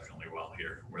do exceptionally well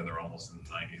here, where they're almost in the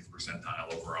 90th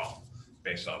percentile overall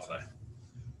based off that.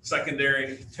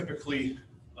 Secondary, typically,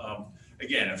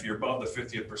 again, if you're above the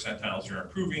 50th percentiles, you're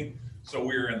improving. So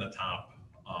we're in the top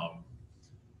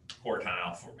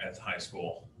quartile at the high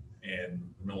school, and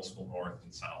middle school north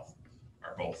and south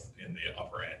are both in the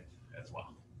upper end as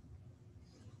well.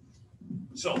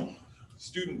 So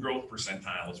student growth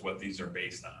percentile is what these are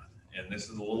based on. And this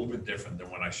is a little bit different than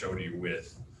what I showed you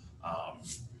with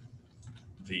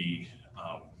the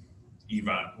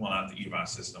EVA, well, not the EVA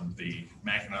system, the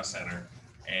Mackinac Center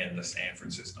and the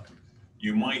Stanford system.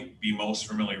 You might be most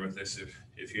familiar with this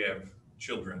if you have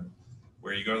children,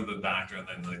 where you go to the doctor and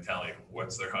then they tell you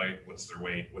what's their height, what's their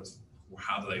weight,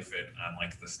 how do they fit on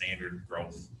like the standard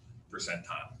growth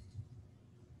percentile.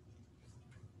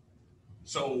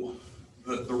 So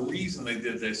the reason they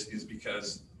did this is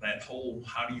because that whole,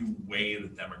 how do you weigh the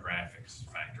demographics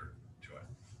factor to it?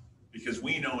 Because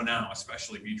we know now,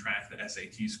 especially if you track the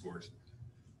SAT scores,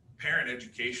 parent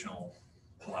educational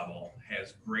level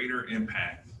has greater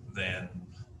impact than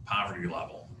poverty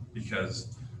level,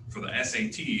 because for the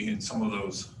SAT in some of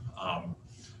those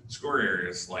score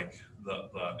areas like the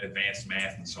advanced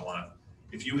math and so on,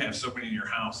 if you have somebody in your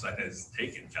house that has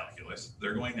taken calculus,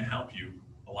 they're going to help you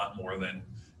a lot more than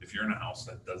if you're in a house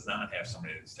that does not have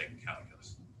somebody that's taken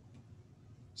calculus.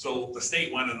 So the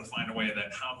state wanted to find a way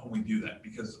that how can we do that?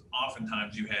 Because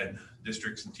oftentimes you had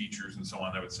districts and teachers and so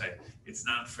on that would say, it's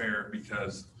not fair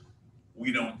because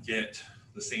we don't get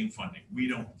the same funding. We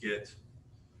don't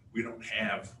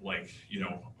have like,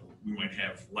 we might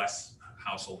have less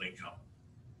household income.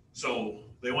 So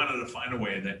they wanted to find a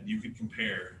way that you could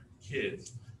compare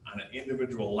kids on an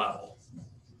individual level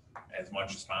as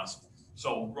much as possible.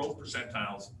 So growth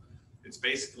percentiles, it's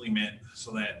basically meant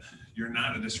so that you're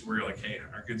not a district where you're like, hey,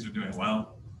 our kids are doing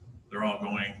well. They're all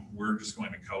going, we're just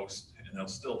going to coast and they'll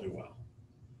still do well.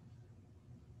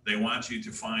 They want you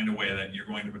to find a way that you're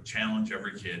going to challenge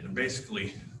every kid. And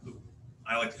basically,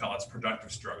 I like to call it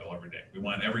productive struggle every day. We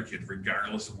want every kid,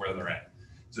 regardless of where they're at.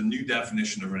 It's a new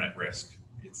definition of net risk.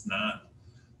 It's not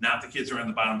the kids who are on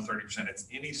the bottom 30%. It's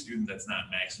any student that's not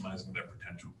maximizing their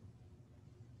potential.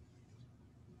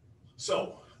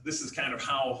 So this is kind of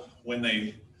how, when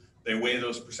they weigh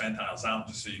those percentiles out,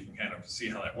 just so you can kind of see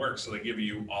how that works. So they give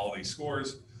you all these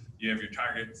scores, you have your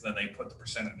targets, then they put the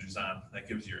percentages on, that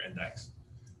gives you your index,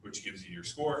 which gives you your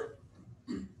score.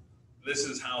 This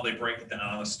is how they break it down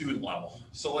on a student level.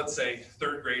 So let's say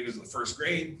third grade is the first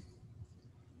grade,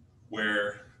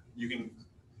 where you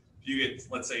get,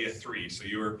 let's say, a 3, so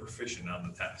you are proficient on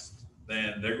the test.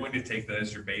 Then they're going to take that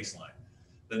as your baseline.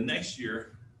 The next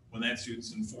year, when that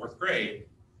student's in 4th grade,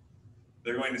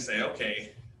 they're going to say,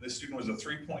 okay, this student was a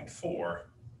 3.4,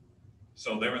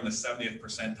 so they're in the 70th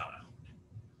percentile.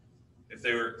 If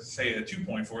they were, say, a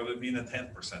 2.4, they'd be in the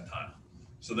 10th percentile.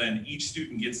 So then each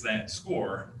student gets that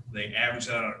score, they average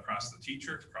that out across the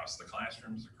teacher, across the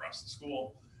classrooms, across the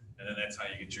school, and then that's how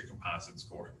you get your composite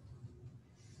score.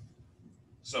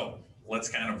 So let's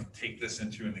kind of take this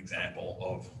into an example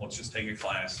of, let's just take a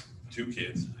class, 2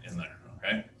 kids in there,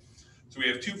 okay? So we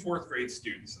have 2 4th grade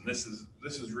students, and this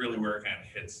is really where it kind of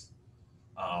hits,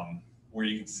 where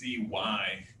you can see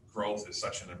why growth is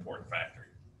such an important factor.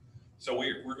 So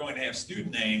we're going to have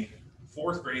student A,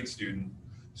 4th grade student,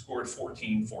 scored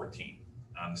 1414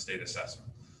 on the state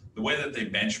assessment. The way that they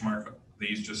benchmark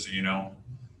these, just so you know,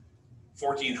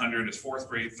 1400 is 4th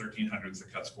grade, 1300 is the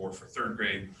cut score for 3rd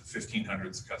grade, 1500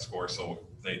 is the cut score. So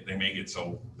they make it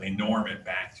so they norm it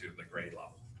back to the grade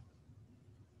level.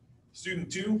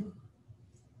 Student 2,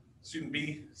 student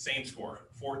B, same score,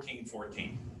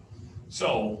 1414.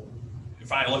 So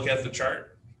if I look at the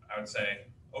chart, I would say,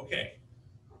 okay,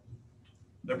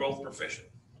 they're both proficient.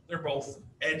 They're both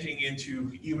edging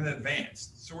into even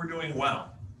advanced. So we're doing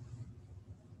well.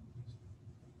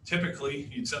 Typically,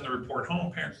 you'd send the report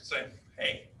home, parents would say,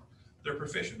 hey, they're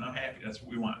proficient, I'm happy, that's what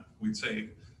we want. We'd say,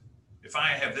 if I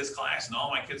have this class and all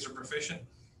my kids are proficient,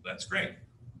 that's great.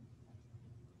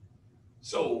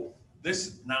 So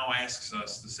this now asks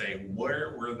us to say,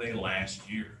 where were they last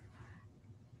year?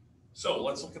 So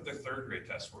let's look at their 3rd grade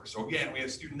test score. So again, we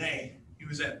have student A, he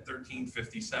was at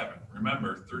 1357.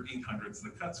 Remember, 1300 is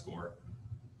the cut score.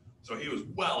 So he was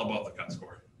well above the cut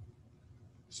score.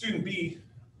 Student B,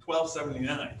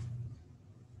 1279.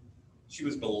 She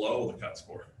was below the cut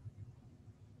score.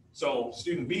 So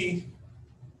student B,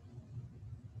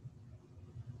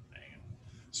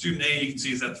 student A, you can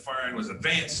see is at the far end was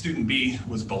advanced, student B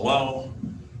was below.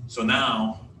 So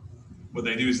now what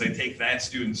they do is they take that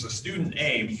student. So student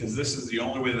A, because this is the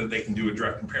only way that they can do a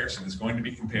direct comparison, is going to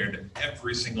be compared to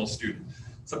every single student.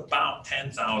 It's about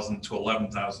 10,000 to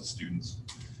 11,000 students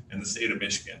in the state of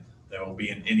Michigan that will be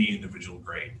in any individual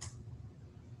grade.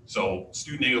 So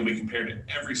student A will be compared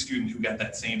to every student who got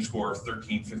that same score of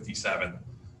 1357.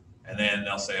 And then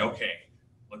they'll say, okay,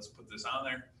 let's put this on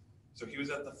there. So he was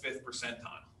at the 5th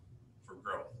percentile for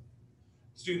growth.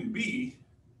 Student B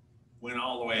went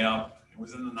all the way up and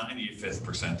was in the 95th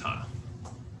percentile.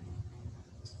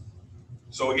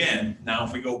 So again, now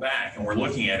if we go back and we're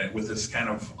looking at it with this kind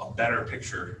of a better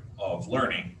picture of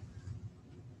learning,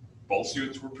 both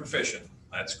students were proficient.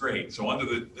 That's great. So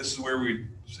this is where we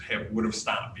would have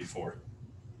stopped before.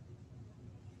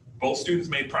 Both students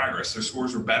made progress. Their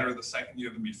scores were better the second year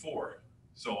than before.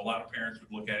 So a lot of parents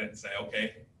would look at it and say,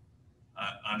 okay,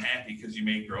 I'm happy because you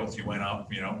made growth. You went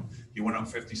up, you went up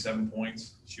 57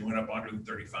 points. She went up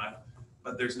 135,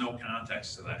 but there's no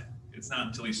context to that. It's not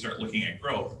until you start looking at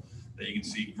growth that you can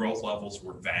see growth levels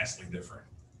were vastly different.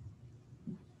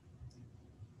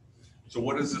 So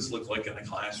what does this look like in the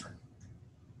classroom?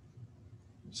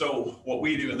 So what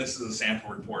we do, and this is a sample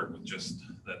report with just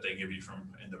that they give you from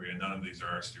NWA. None of these are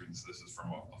our students. This is from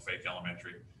a fake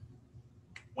elementary.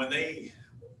 When they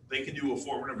can do a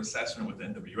formative assessment with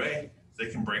NWA, they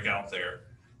can break out their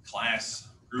class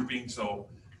grouping. So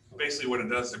basically what it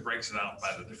does, it breaks it out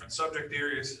by the different subject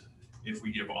areas if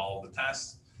we give all of the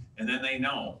tests, and then they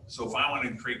know. So if I want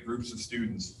to create groups of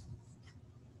students,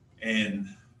 and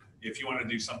if you want to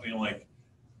do something like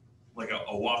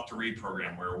a walk to read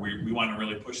program where we want to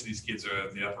really push these kids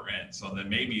at the upper end. So then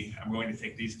maybe I'm going to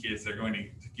take these kids, they're going to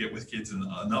get with kids in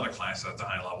another class at the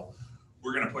high level.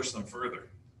 We're going to push them further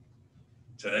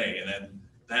today. And then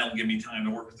that'll give me time to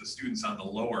work with the students on the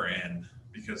lower end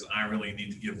because I really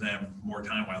need to give them more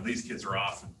time while these kids are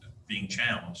off being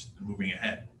challenged and moving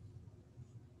ahead.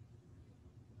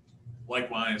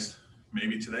 Likewise,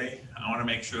 maybe today, I want to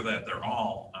make sure that they're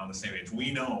all on the same page.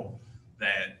 We know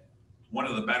that one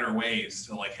of the better ways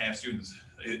to have students,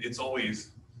 it's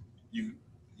always, you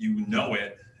know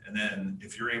it, and then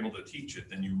if you're able to teach it,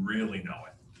 then you really know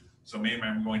it. So maybe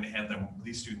I'm going to have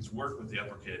these students work with the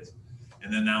upper kids,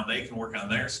 and then now they can work on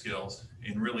their skills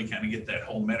and really kind of get that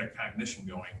whole metacognition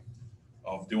going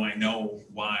of, do I know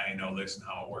why I know this and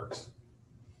how it works?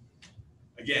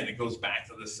 Again, it goes back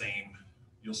to the same,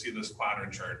 you'll see this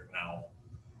quadrant chart now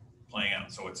playing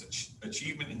out. So it's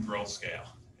achievement and growth scale.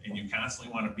 And you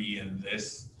constantly want to be in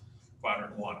this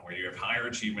quadrant 1 where you have higher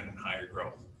achievement and higher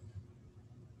growth.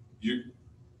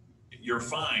 You're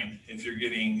fine if you're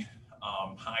getting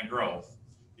high growth,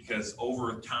 because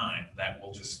over time that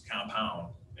will just compound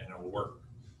and it will work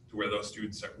to where those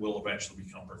students will eventually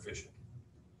become proficient.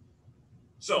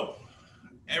 So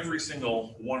every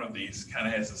single one of these kind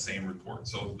of has the same report.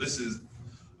 So this is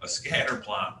a scatter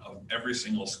plot of every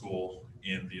single school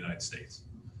in the United States.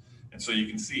 And so you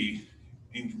can see,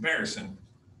 in comparison,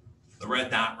 the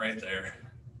red dot right there,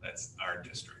 that's our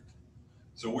district.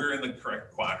 So we're in the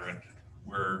correct quadrant.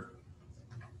 We're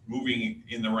moving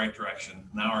in the right direction.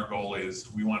 Now our goal is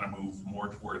we want to move more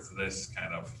towards this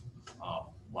kind of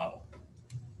level.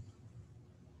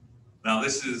 Now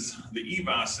this is the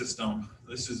EVOS system.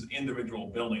 This is individual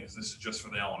buildings. This is just for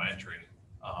the elementary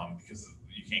because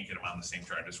you can't get them on the same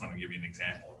chart. I just want to give you an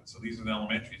example of it. So these are the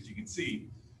elementaries. You can see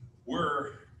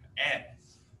we're at,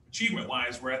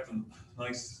 achievement-wise, we're at the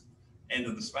nice end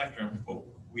of the spectrum, but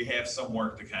we have some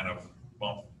work to kind of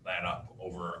bump that up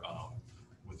over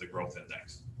with the growth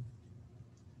index.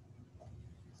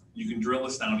 You can drill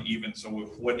this down even. So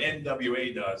what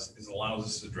NWA does is allows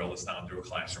us to drill this down to a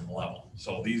classroom level.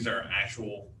 So these are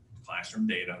actual classroom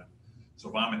data. So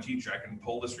if I'm a teacher, I can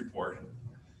pull this report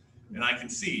and I can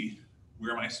see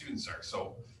where my students are.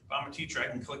 So if I'm a teacher, I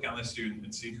can click on this student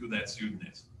and see who that student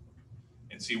is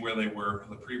and see where they were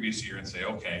the previous year and say,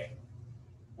 okay,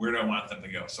 where do I want them to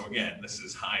go? So again, this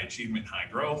is high achievement,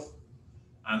 high growth.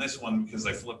 On this one, because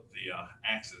I flipped the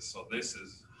axis, so this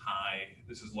is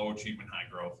low achievement, high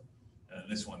growth, and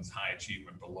this one's high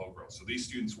achievement, but low growth. So these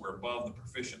students were above the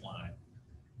proficient line,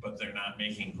 but they're not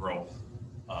making growth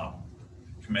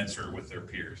commensurate with their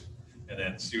peers. And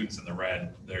then students in the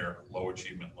red, they're low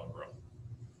achievement, low growth.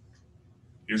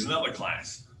 Here's another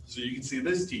class. So you can see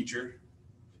this teacher,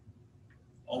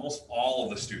 almost all of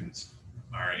the students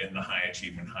are in the high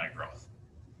achievement, high growth.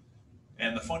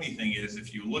 And the funny thing is,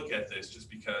 if you look at this, just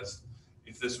because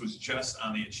if this was just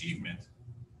on the achievement,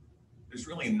 there's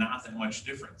really not that much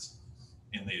difference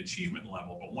in the achievement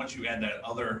level. But once you add that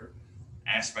other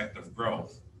aspect of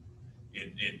growth,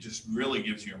 it just really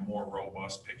gives you a more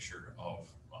robust picture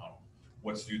of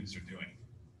what students are doing.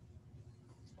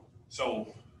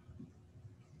 So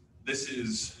this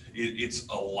is, it's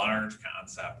a large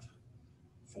concept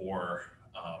for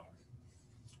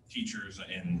teachers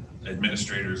and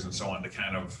administrators and so on to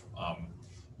kind of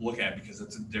look at, because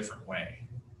it's a different way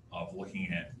of looking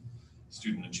at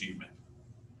student achievement.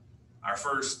 Our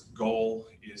first goal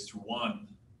is to one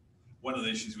of the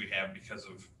issues we have because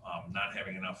of not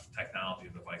having enough technology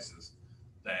devices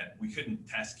that we couldn't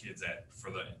test kids at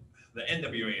for the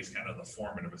NWA is kind of the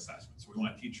formative assessment. So we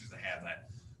want teachers to have that.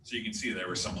 So you can see there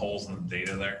were some holes in the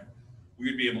data there. We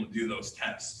would be able to do those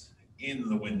tests in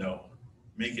the window,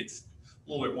 make it a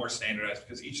little bit more standardized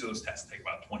because each of those tests take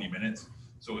about 20 minutes.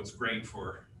 So it's great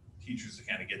for teachers to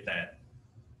kind of get that.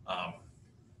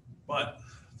 But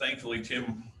thankfully,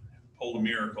 Tim pulled a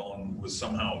miracle and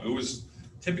it was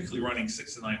typically running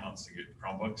 6 to 9 months to get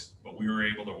Chromebooks, but we were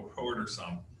able to order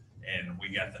some and we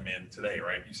got them in today,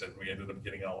 right? You said we ended up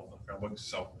getting all of the Chromebooks,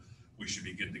 so we should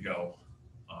be good to go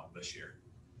this year.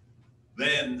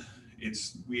 Then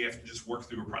we have to just work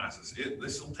through a process.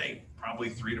 This will take probably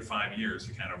 3 to 5 years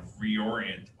to kind of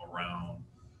reorient around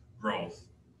growth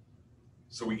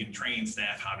so we can train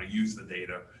staff how to use the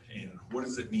data and what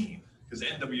does it mean? Because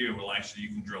NWA will actually, you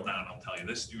can drill down, I'll tell you,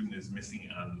 this student is missing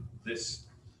on this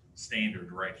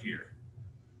standard right here.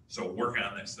 So work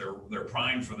on this. They're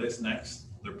primed for this next,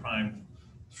 they're primed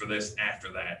for this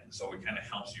after that. So it kind of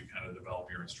helps you kind of develop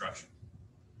your instruction.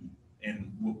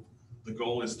 And the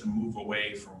goal is to move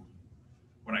away from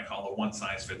what I call the one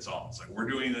size fits all. It's like, we're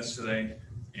doing this today,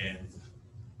 and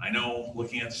I know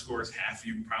looking at the scores, half of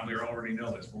you probably already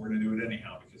know this, but we're gonna do it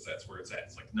anyhow because that's where it's at.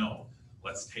 It's like, no,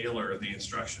 let's tailor the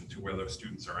instruction to where those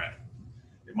students are at.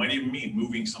 It might even mean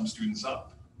moving some students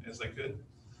up as they could,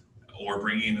 or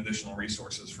bringing in additional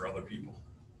resources for other people.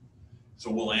 So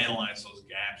we'll analyze those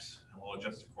gaps and we'll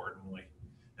adjust accordingly.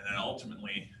 And then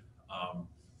ultimately,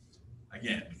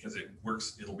 again, because it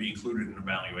works, it'll be included in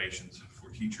evaluations for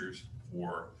teachers,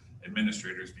 for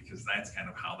administrators, because that's kind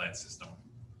of how that system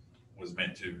was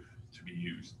meant to be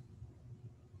used.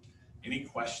 Any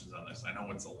questions on this? I know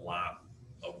it's a lot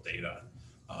of data,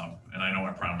 and I know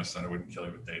I promised that I wouldn't kill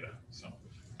you with data, so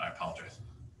I apologize.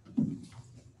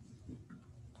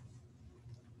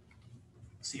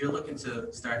 So you're looking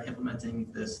to start implementing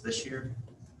this year?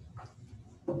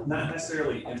 Not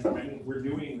necessarily implementing. We're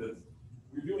doing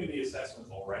the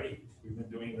assessments already. We've been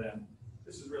doing them.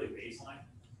 This is really baseline.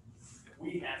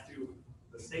 We have to,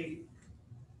 the state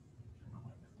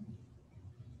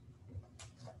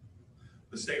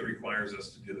requires us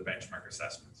to do the benchmark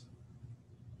assessments.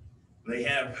 They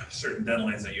have certain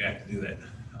deadlines that you have to do that.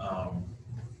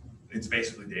 It's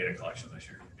basically data collection this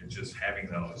year. It's just having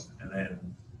those and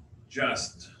then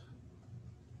just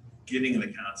getting the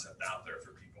concept out there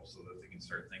for people so that they can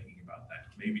start thinking about that.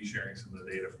 Maybe sharing some of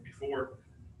the data from before.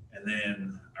 And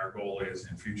then our goal is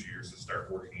in future years to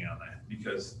start working on that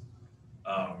because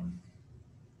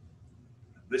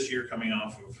this year coming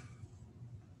off of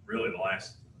really the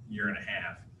last year and a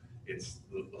half, it's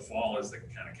the fall is to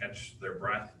kind of catch their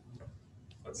breath.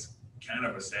 Let's kind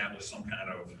of establish some kind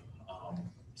of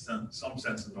some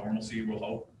sense of normalcy, we'll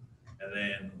hope. And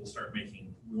then we'll start we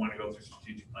want to go through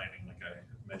strategic planning like I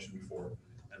mentioned before.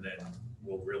 And then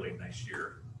we'll really next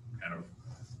year kind of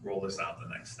roll this out the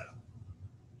next step.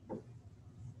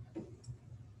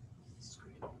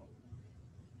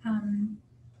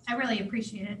 I really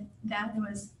appreciated that. It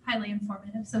was highly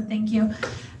informative, so thank you.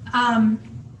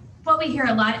 What we hear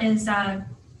a lot is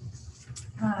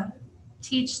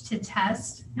teach to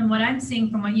test. And what I'm seeing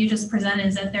from what you just presented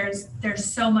is that there's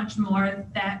so much more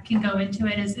that can go into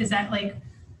it. Is that like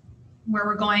where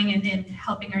we're going and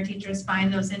helping our teachers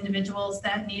find those individuals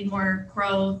that need more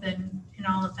growth and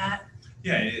all of that?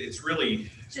 Yeah, it's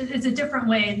really... It's a different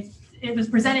way. It was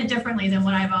presented differently than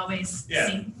what I've always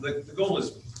seen. The goal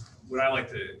is what I like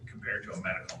to compare to a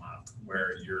medical model,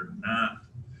 where you're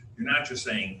not just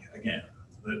saying, again,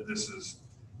 that it's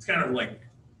kind of like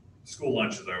school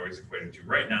lunches I always equated to.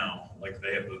 Right now, like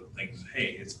they have the things,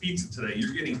 hey, it's pizza today.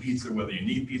 You're getting pizza whether you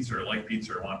need pizza or like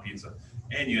pizza or want pizza.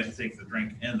 And you have to take the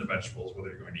drink and the vegetables whether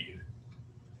you're going to eat it.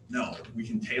 No, we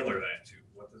can tailor that to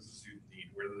what does the student need,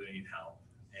 where do they need help,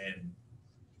 and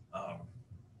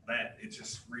that it's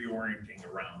just reorienting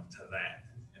around to that,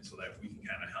 and so that we can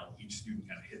kind of help each student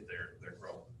kind of hit their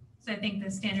growth. So I think the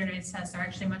standardized tests are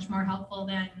actually much more helpful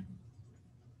than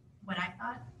what I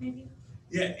thought, maybe.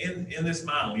 Yeah, in this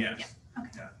model, yes. Yeah. Okay.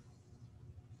 Yeah.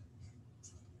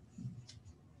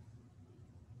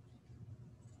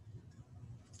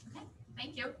 Okay,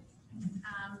 thank you.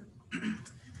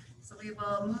 So we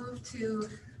will move to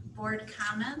board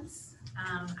comments.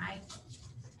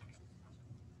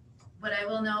 What I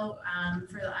will note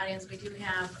for the audience, we do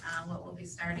have what will be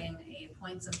starting a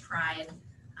points of pride.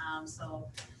 So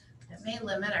it may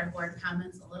limit our board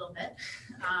comments a little bit,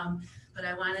 but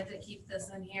I wanted to keep this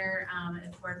in here.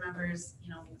 If board members,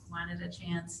 wanted a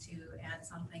chance to add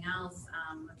something else,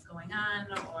 what's going on,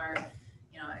 or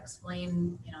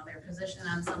explain, their position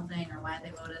on something or why they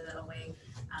voted it away,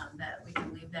 that we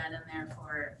can leave that in there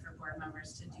for board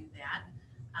members to do that.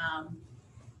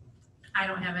 I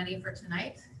don't have any for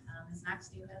tonight. Ms. Knox,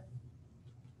 do you have?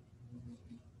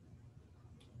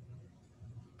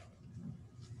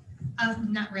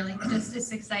 Not really, just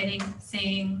it's exciting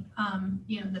seeing,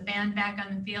 the band back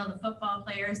on the field, the football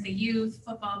players, the youth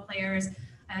football players.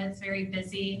 It's very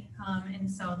busy, and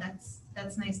so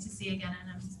that's nice to see again,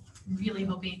 and I'm really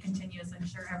hoping it continues. I'm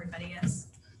sure everybody is.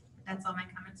 That's all my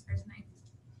comments for tonight.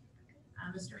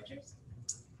 Mr. Richards?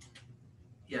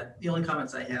 Yeah, the only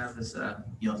comments I have is,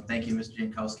 thank you, Mr.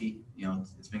 Jankowski.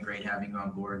 It's been great having you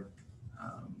on board.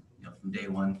 From day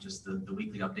one, just the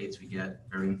weekly updates we get,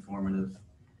 very informative,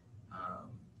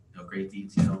 great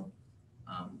detail.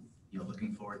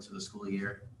 Looking forward to the school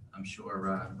year. I'm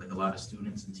sure, like a lot of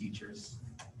students and teachers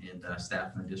and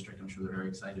staff in the district, I'm sure they're very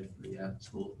excited for the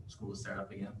school to start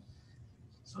up again.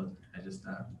 So I just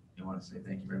want to say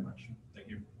thank you very much. Thank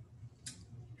you.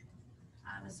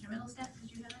 Mr. Middlestaff,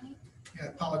 did you have any? Yeah, I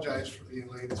apologize for being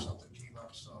late if something came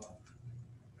up, so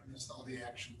I missed all the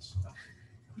actions.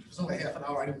 It was only half an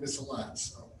hour, I didn't miss a lot,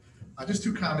 so. Just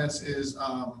two comments is,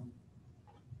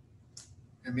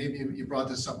 and maybe you brought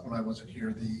this up when I wasn't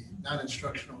here, the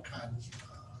non-instructional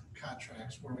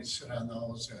contracts, where we sit on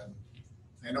those, and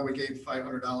I know we gave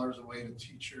 $500 away to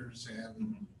teachers,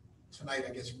 and tonight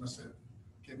I guess you must have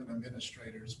given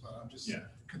administrators, but I'm just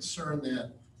concerned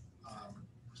that,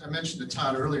 as I mentioned to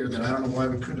Todd earlier, that I don't know why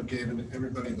we couldn't have given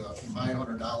everybody the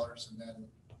 $500 and then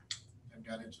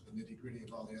got into the nitty gritty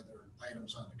of all the other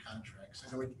items on the contracts.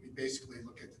 I know we basically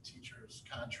look at the teacher's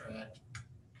contract,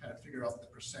 kind of figure out the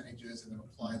percentages and then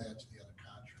apply that to the other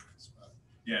contracts. But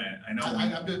Yeah, I know.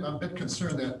 I'm a bit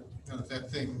concerned that,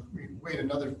 that thing, we wait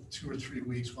another 2 or 3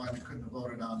 weeks, why we couldn't have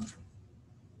voted on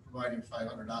providing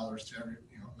 $500 to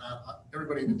not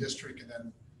everybody in the district, and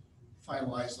then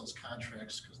finalize those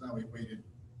contracts, because now we waited,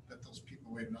 that those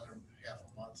people wait another half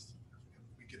a month.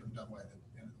 We get them done by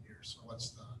the end of the year. So what's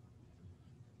the?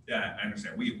 Yeah, I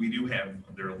understand. We do have,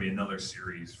 there will be another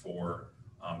series for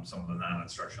some of the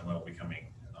non-instructional that will be coming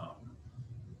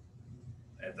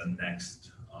at the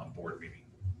next board meeting.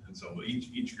 And so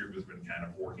each group has been kind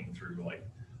of working through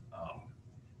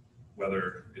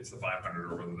whether it's the 500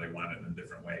 or whether they want it in a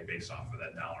different way based off of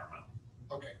that dollar amount.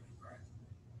 Okay, all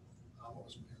right. What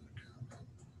was my other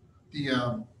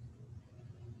comment?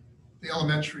 The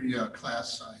elementary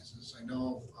class sizes. I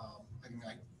know,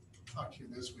 I talked to you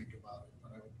this week about it,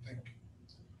 but I would think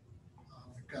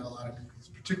we've got a lot of,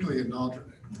 particularly in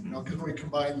Aldrin, because when we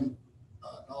combine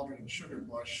Aldrin and Sugar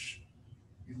Bush,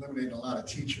 we eliminate a lot of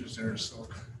teachers there. So,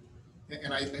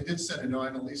 and I did send a note, I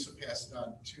know Lisa passed it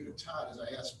on to Todd, as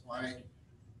I asked why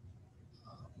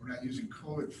we're not using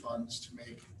COVID funds to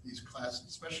make these classes,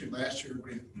 especially last year,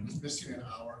 we was missing an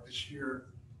hour. This year,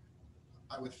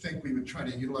 I would think we would try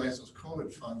to utilize those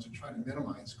COVID funds and try to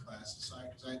minimize class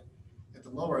size. Because at the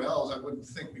lower L's, I wouldn't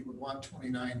think we would want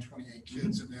 29, 28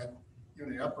 kids, and then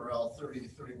even the upper L, 30,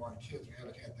 31 kids. We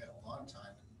haven't had that in a long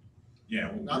time. Yeah.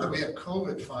 Now that we have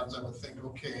COVID funds, I would think,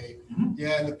 okay,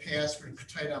 yeah, in the past, we're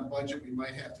tight on budget, we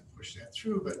might have to push that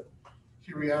through, but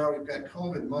here we are, we've got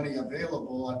COVID money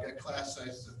available. I've got class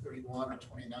sizes of 31 or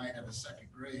 29 at the second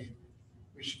grade.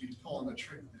 We should be pulling the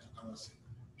trigger. We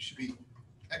should be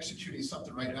executing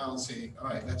something right now and say, all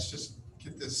right, let's just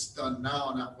get this done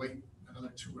now, not wait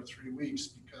another 2 or 3 weeks,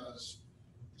 because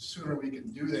the sooner we can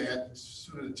do that, the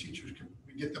sooner the teachers can,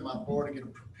 we get them on board and get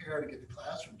them prepared, to get the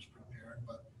classrooms prepared.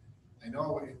 But I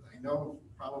know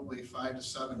probably 5 to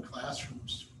 7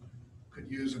 classrooms could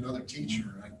use another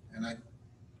teacher, and I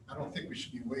don't think we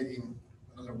should be waiting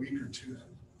another week or two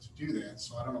to do that.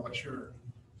 So I don't know what your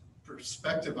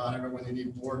perspective on it, or whether you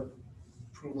need board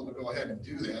approval to go ahead and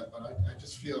do that. But I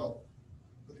just feel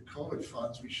with the COVID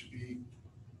funds, we should be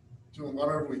doing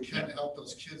whatever we can to help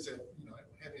those kids that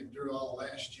had to endure all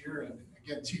last year, and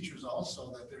again, teachers also,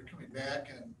 that they're coming back,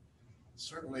 and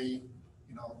certainly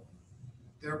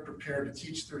they're prepared to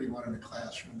teach 31 in a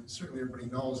classroom. And certainly everybody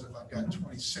knows if I've got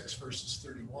 26 versus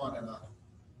 31 in a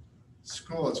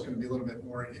school, it's going to be a little bit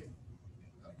more, you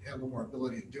have a little more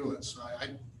ability to do it. So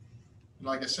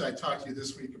like I said, I talked to you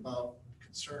this week about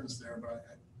concerns there, but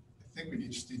I think we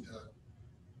just need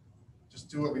to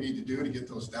do what we need to do to get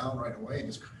those down right away.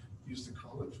 Just use the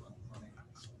COVID fund money.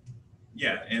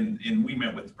 Yeah, and we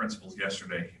met with the principals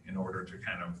yesterday in order to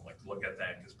kind of look at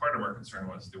that, because part of our concern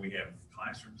was, do we have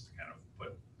classrooms to kind of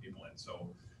put people in? So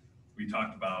we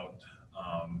talked about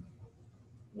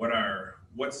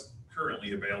what's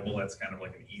currently available. That's kind of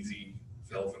like an easy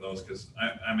fill for those, because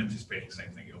I'm anticipating the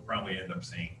same thing. You'll probably end up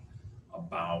seeing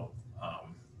about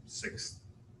 6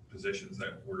 positions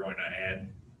that we're going to add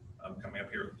coming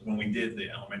up here. When we did the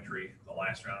elementary, the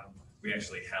last round, we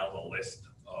actually held a list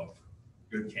of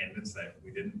good candidates that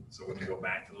we didn't, so we can go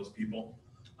back to those people.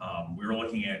 We were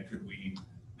looking at, could we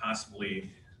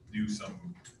possibly do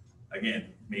some,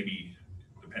 again, maybe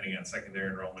depending on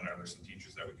secondary enrollment, are there some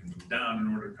teachers that we can move down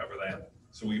in order to cover that?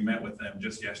 So we met with them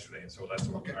just yesterday, and so that's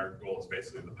what our goal is,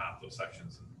 basically to pop those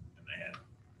sections in the head.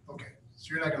 Okay,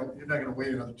 so you're not gonna wait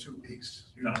another 2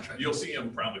 weeks? You're No, gonna try to- you'll see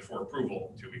them probably for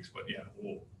approval in 2 weeks, but yeah,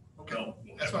 we'll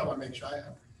That's what I want to make sure.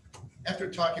 After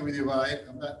talking with you,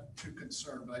 I'm not too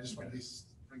concerned, but I just want to at least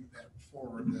bring that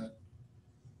forward,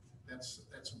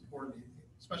 that's important,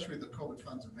 especially with the COVID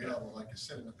funds available. Like I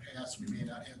said, in the past, we may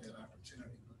not have that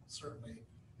opportunity, but certainly,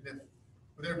 and if,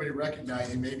 with everybody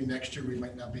recognizing, maybe next year we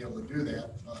might not be able to do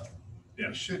that, but Yeah.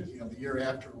 we should, the year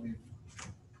after, we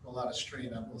put a lot of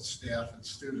strain on both staff and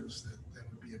students, that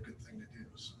would be a good thing to do,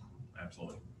 so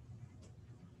absolutely.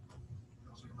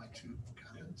 those are my 2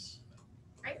 comments.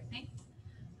 Great, thanks.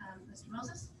 Mr.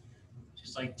 Moses?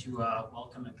 Just like to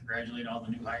welcome and congratulate all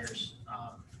the new hires,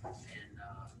 and look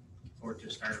forward to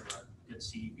the start of a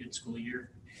good school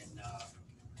year, and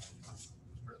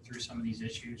work through some of these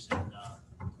issues and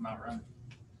come out running.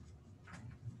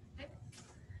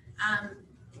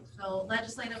 So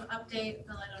legislative update,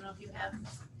 Phil, I don't know if you have.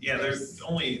 Yeah,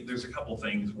 there's a couple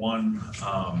things. One,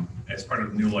 as part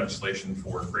of new legislation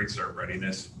for Great Start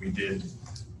Readiness,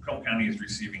 Macomb County is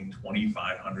receiving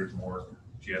 2,500 more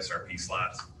GSRP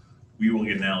slots. We will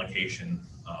get an allocation,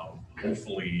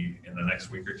 hopefully in the next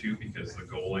week or two, because the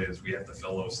goal is we have to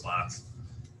fill those slots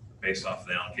based off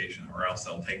the allocation, or else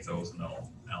they'll take those and they'll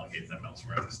allocate them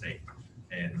elsewhere in the state.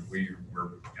 And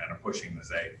we're kind of pushing to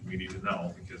say, we need to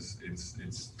know, because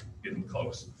it's getting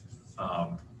close.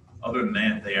 Other than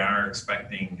that, they are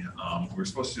expecting, we're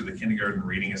supposed to do the kindergarten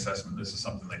reading assessment. This is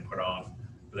something they put off,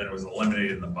 but then it was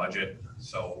eliminated in the budget.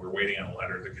 So we're waiting on a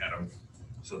letter to kind of,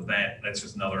 so that's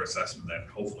just another assessment that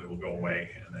hopefully will go away,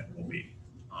 and then we'll be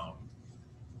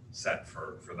set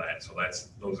for that. So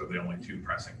those are the only 2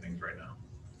 pressing things right now.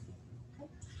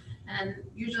 And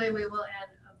usually we will add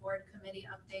a board committee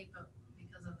update, but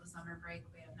because of the summer break,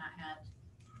 we have not had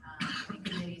any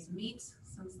committees meet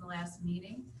since the last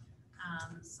meeting.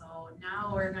 So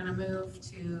now we're going to move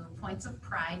to points of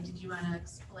pride. Did you want to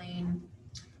explain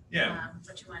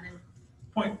what you wanted?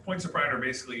 Points of pride are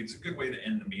basically, it's a good way to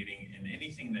end the meeting, and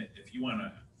anything that, if you want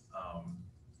to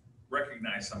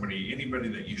recognize somebody, anybody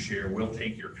that you share, we'll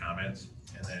take your comments,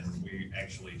 and then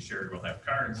Sherry will have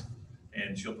cards,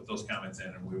 and she'll put those comments in,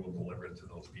 and we will deliver it to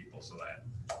those people so that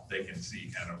they can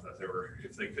see kind of that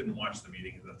if they couldn't watch the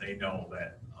meeting, that they know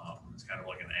that it's kind of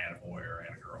like an attaboy or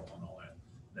attagirl and all that,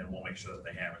 then we'll make sure that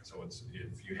they have it. So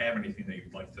if you have anything that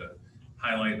you'd like to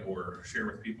highlight or share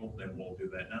with people, then we'll do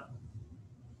that now.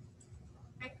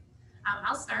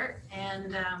 I'll start,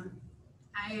 and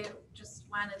I just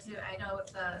wanted to, I know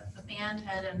the band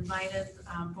had invited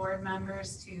board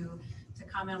members to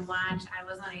come and watch. I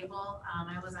was unable,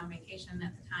 I was on vacation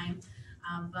at the time,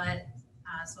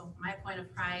 so my point of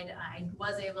pride, I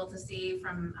was able to see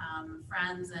from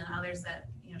friends and others that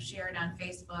shared on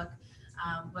Facebook,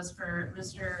 was for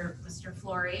Mr.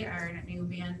 Flory, our new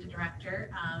band director,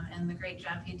 and the great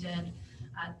job he did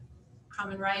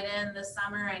coming right in this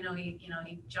summer. I know he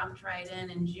jumped right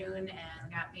in June and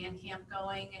got band camp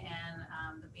going, and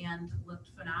the band looked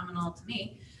phenomenal to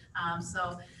me.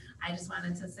 So I just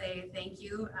wanted to say thank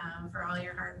you for all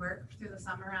your hard work through the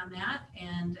summer on that,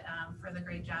 and for the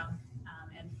great job,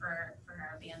 and for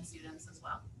our band students as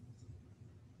well.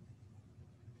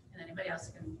 And anybody else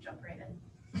can jump right in.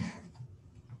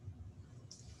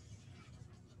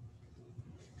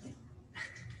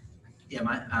 Yeah,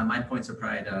 my points of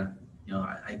pride, I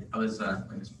was, like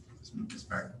Ms.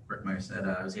 Berkmeyer said,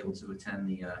 I was able to attend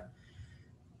the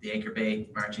Anchor Bay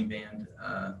Marching Band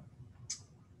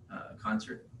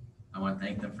concert. I want to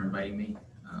thank them for inviting me.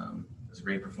 It was a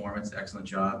great performance, excellent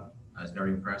job. I was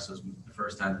very impressed. It was the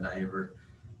first time that I ever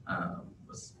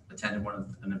attended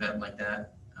an event like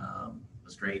that. It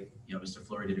was great. Mr.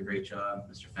 Flory did a great job.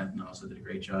 Mr. Fenton also did a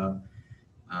great job.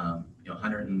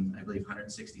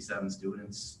 167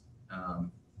 students.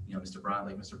 Mr. Braun,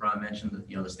 like Mr. Braun mentioned,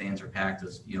 the stands were packed. It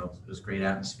was great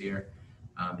atmosphere.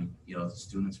 The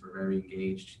students were very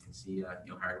engaged. You can see,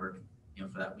 hard work, for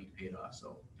that week paid off.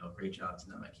 So, great job to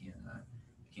them. I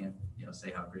can't,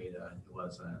 say how great it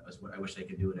was. I wish they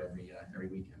could do it every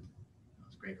weekend. It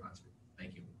was a great concert.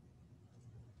 Thank you.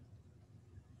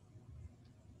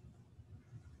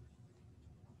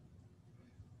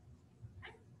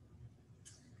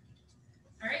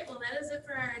 All right, well, that is it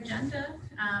for our agenda.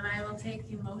 I will take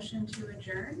the motion to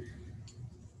adjourn.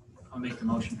 I'll make the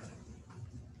motion.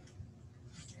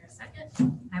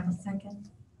 I will second.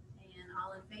 And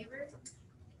all in favor?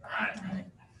 Aye.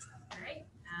 All right,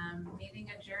 meeting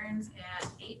adjourns at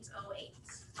 8:08.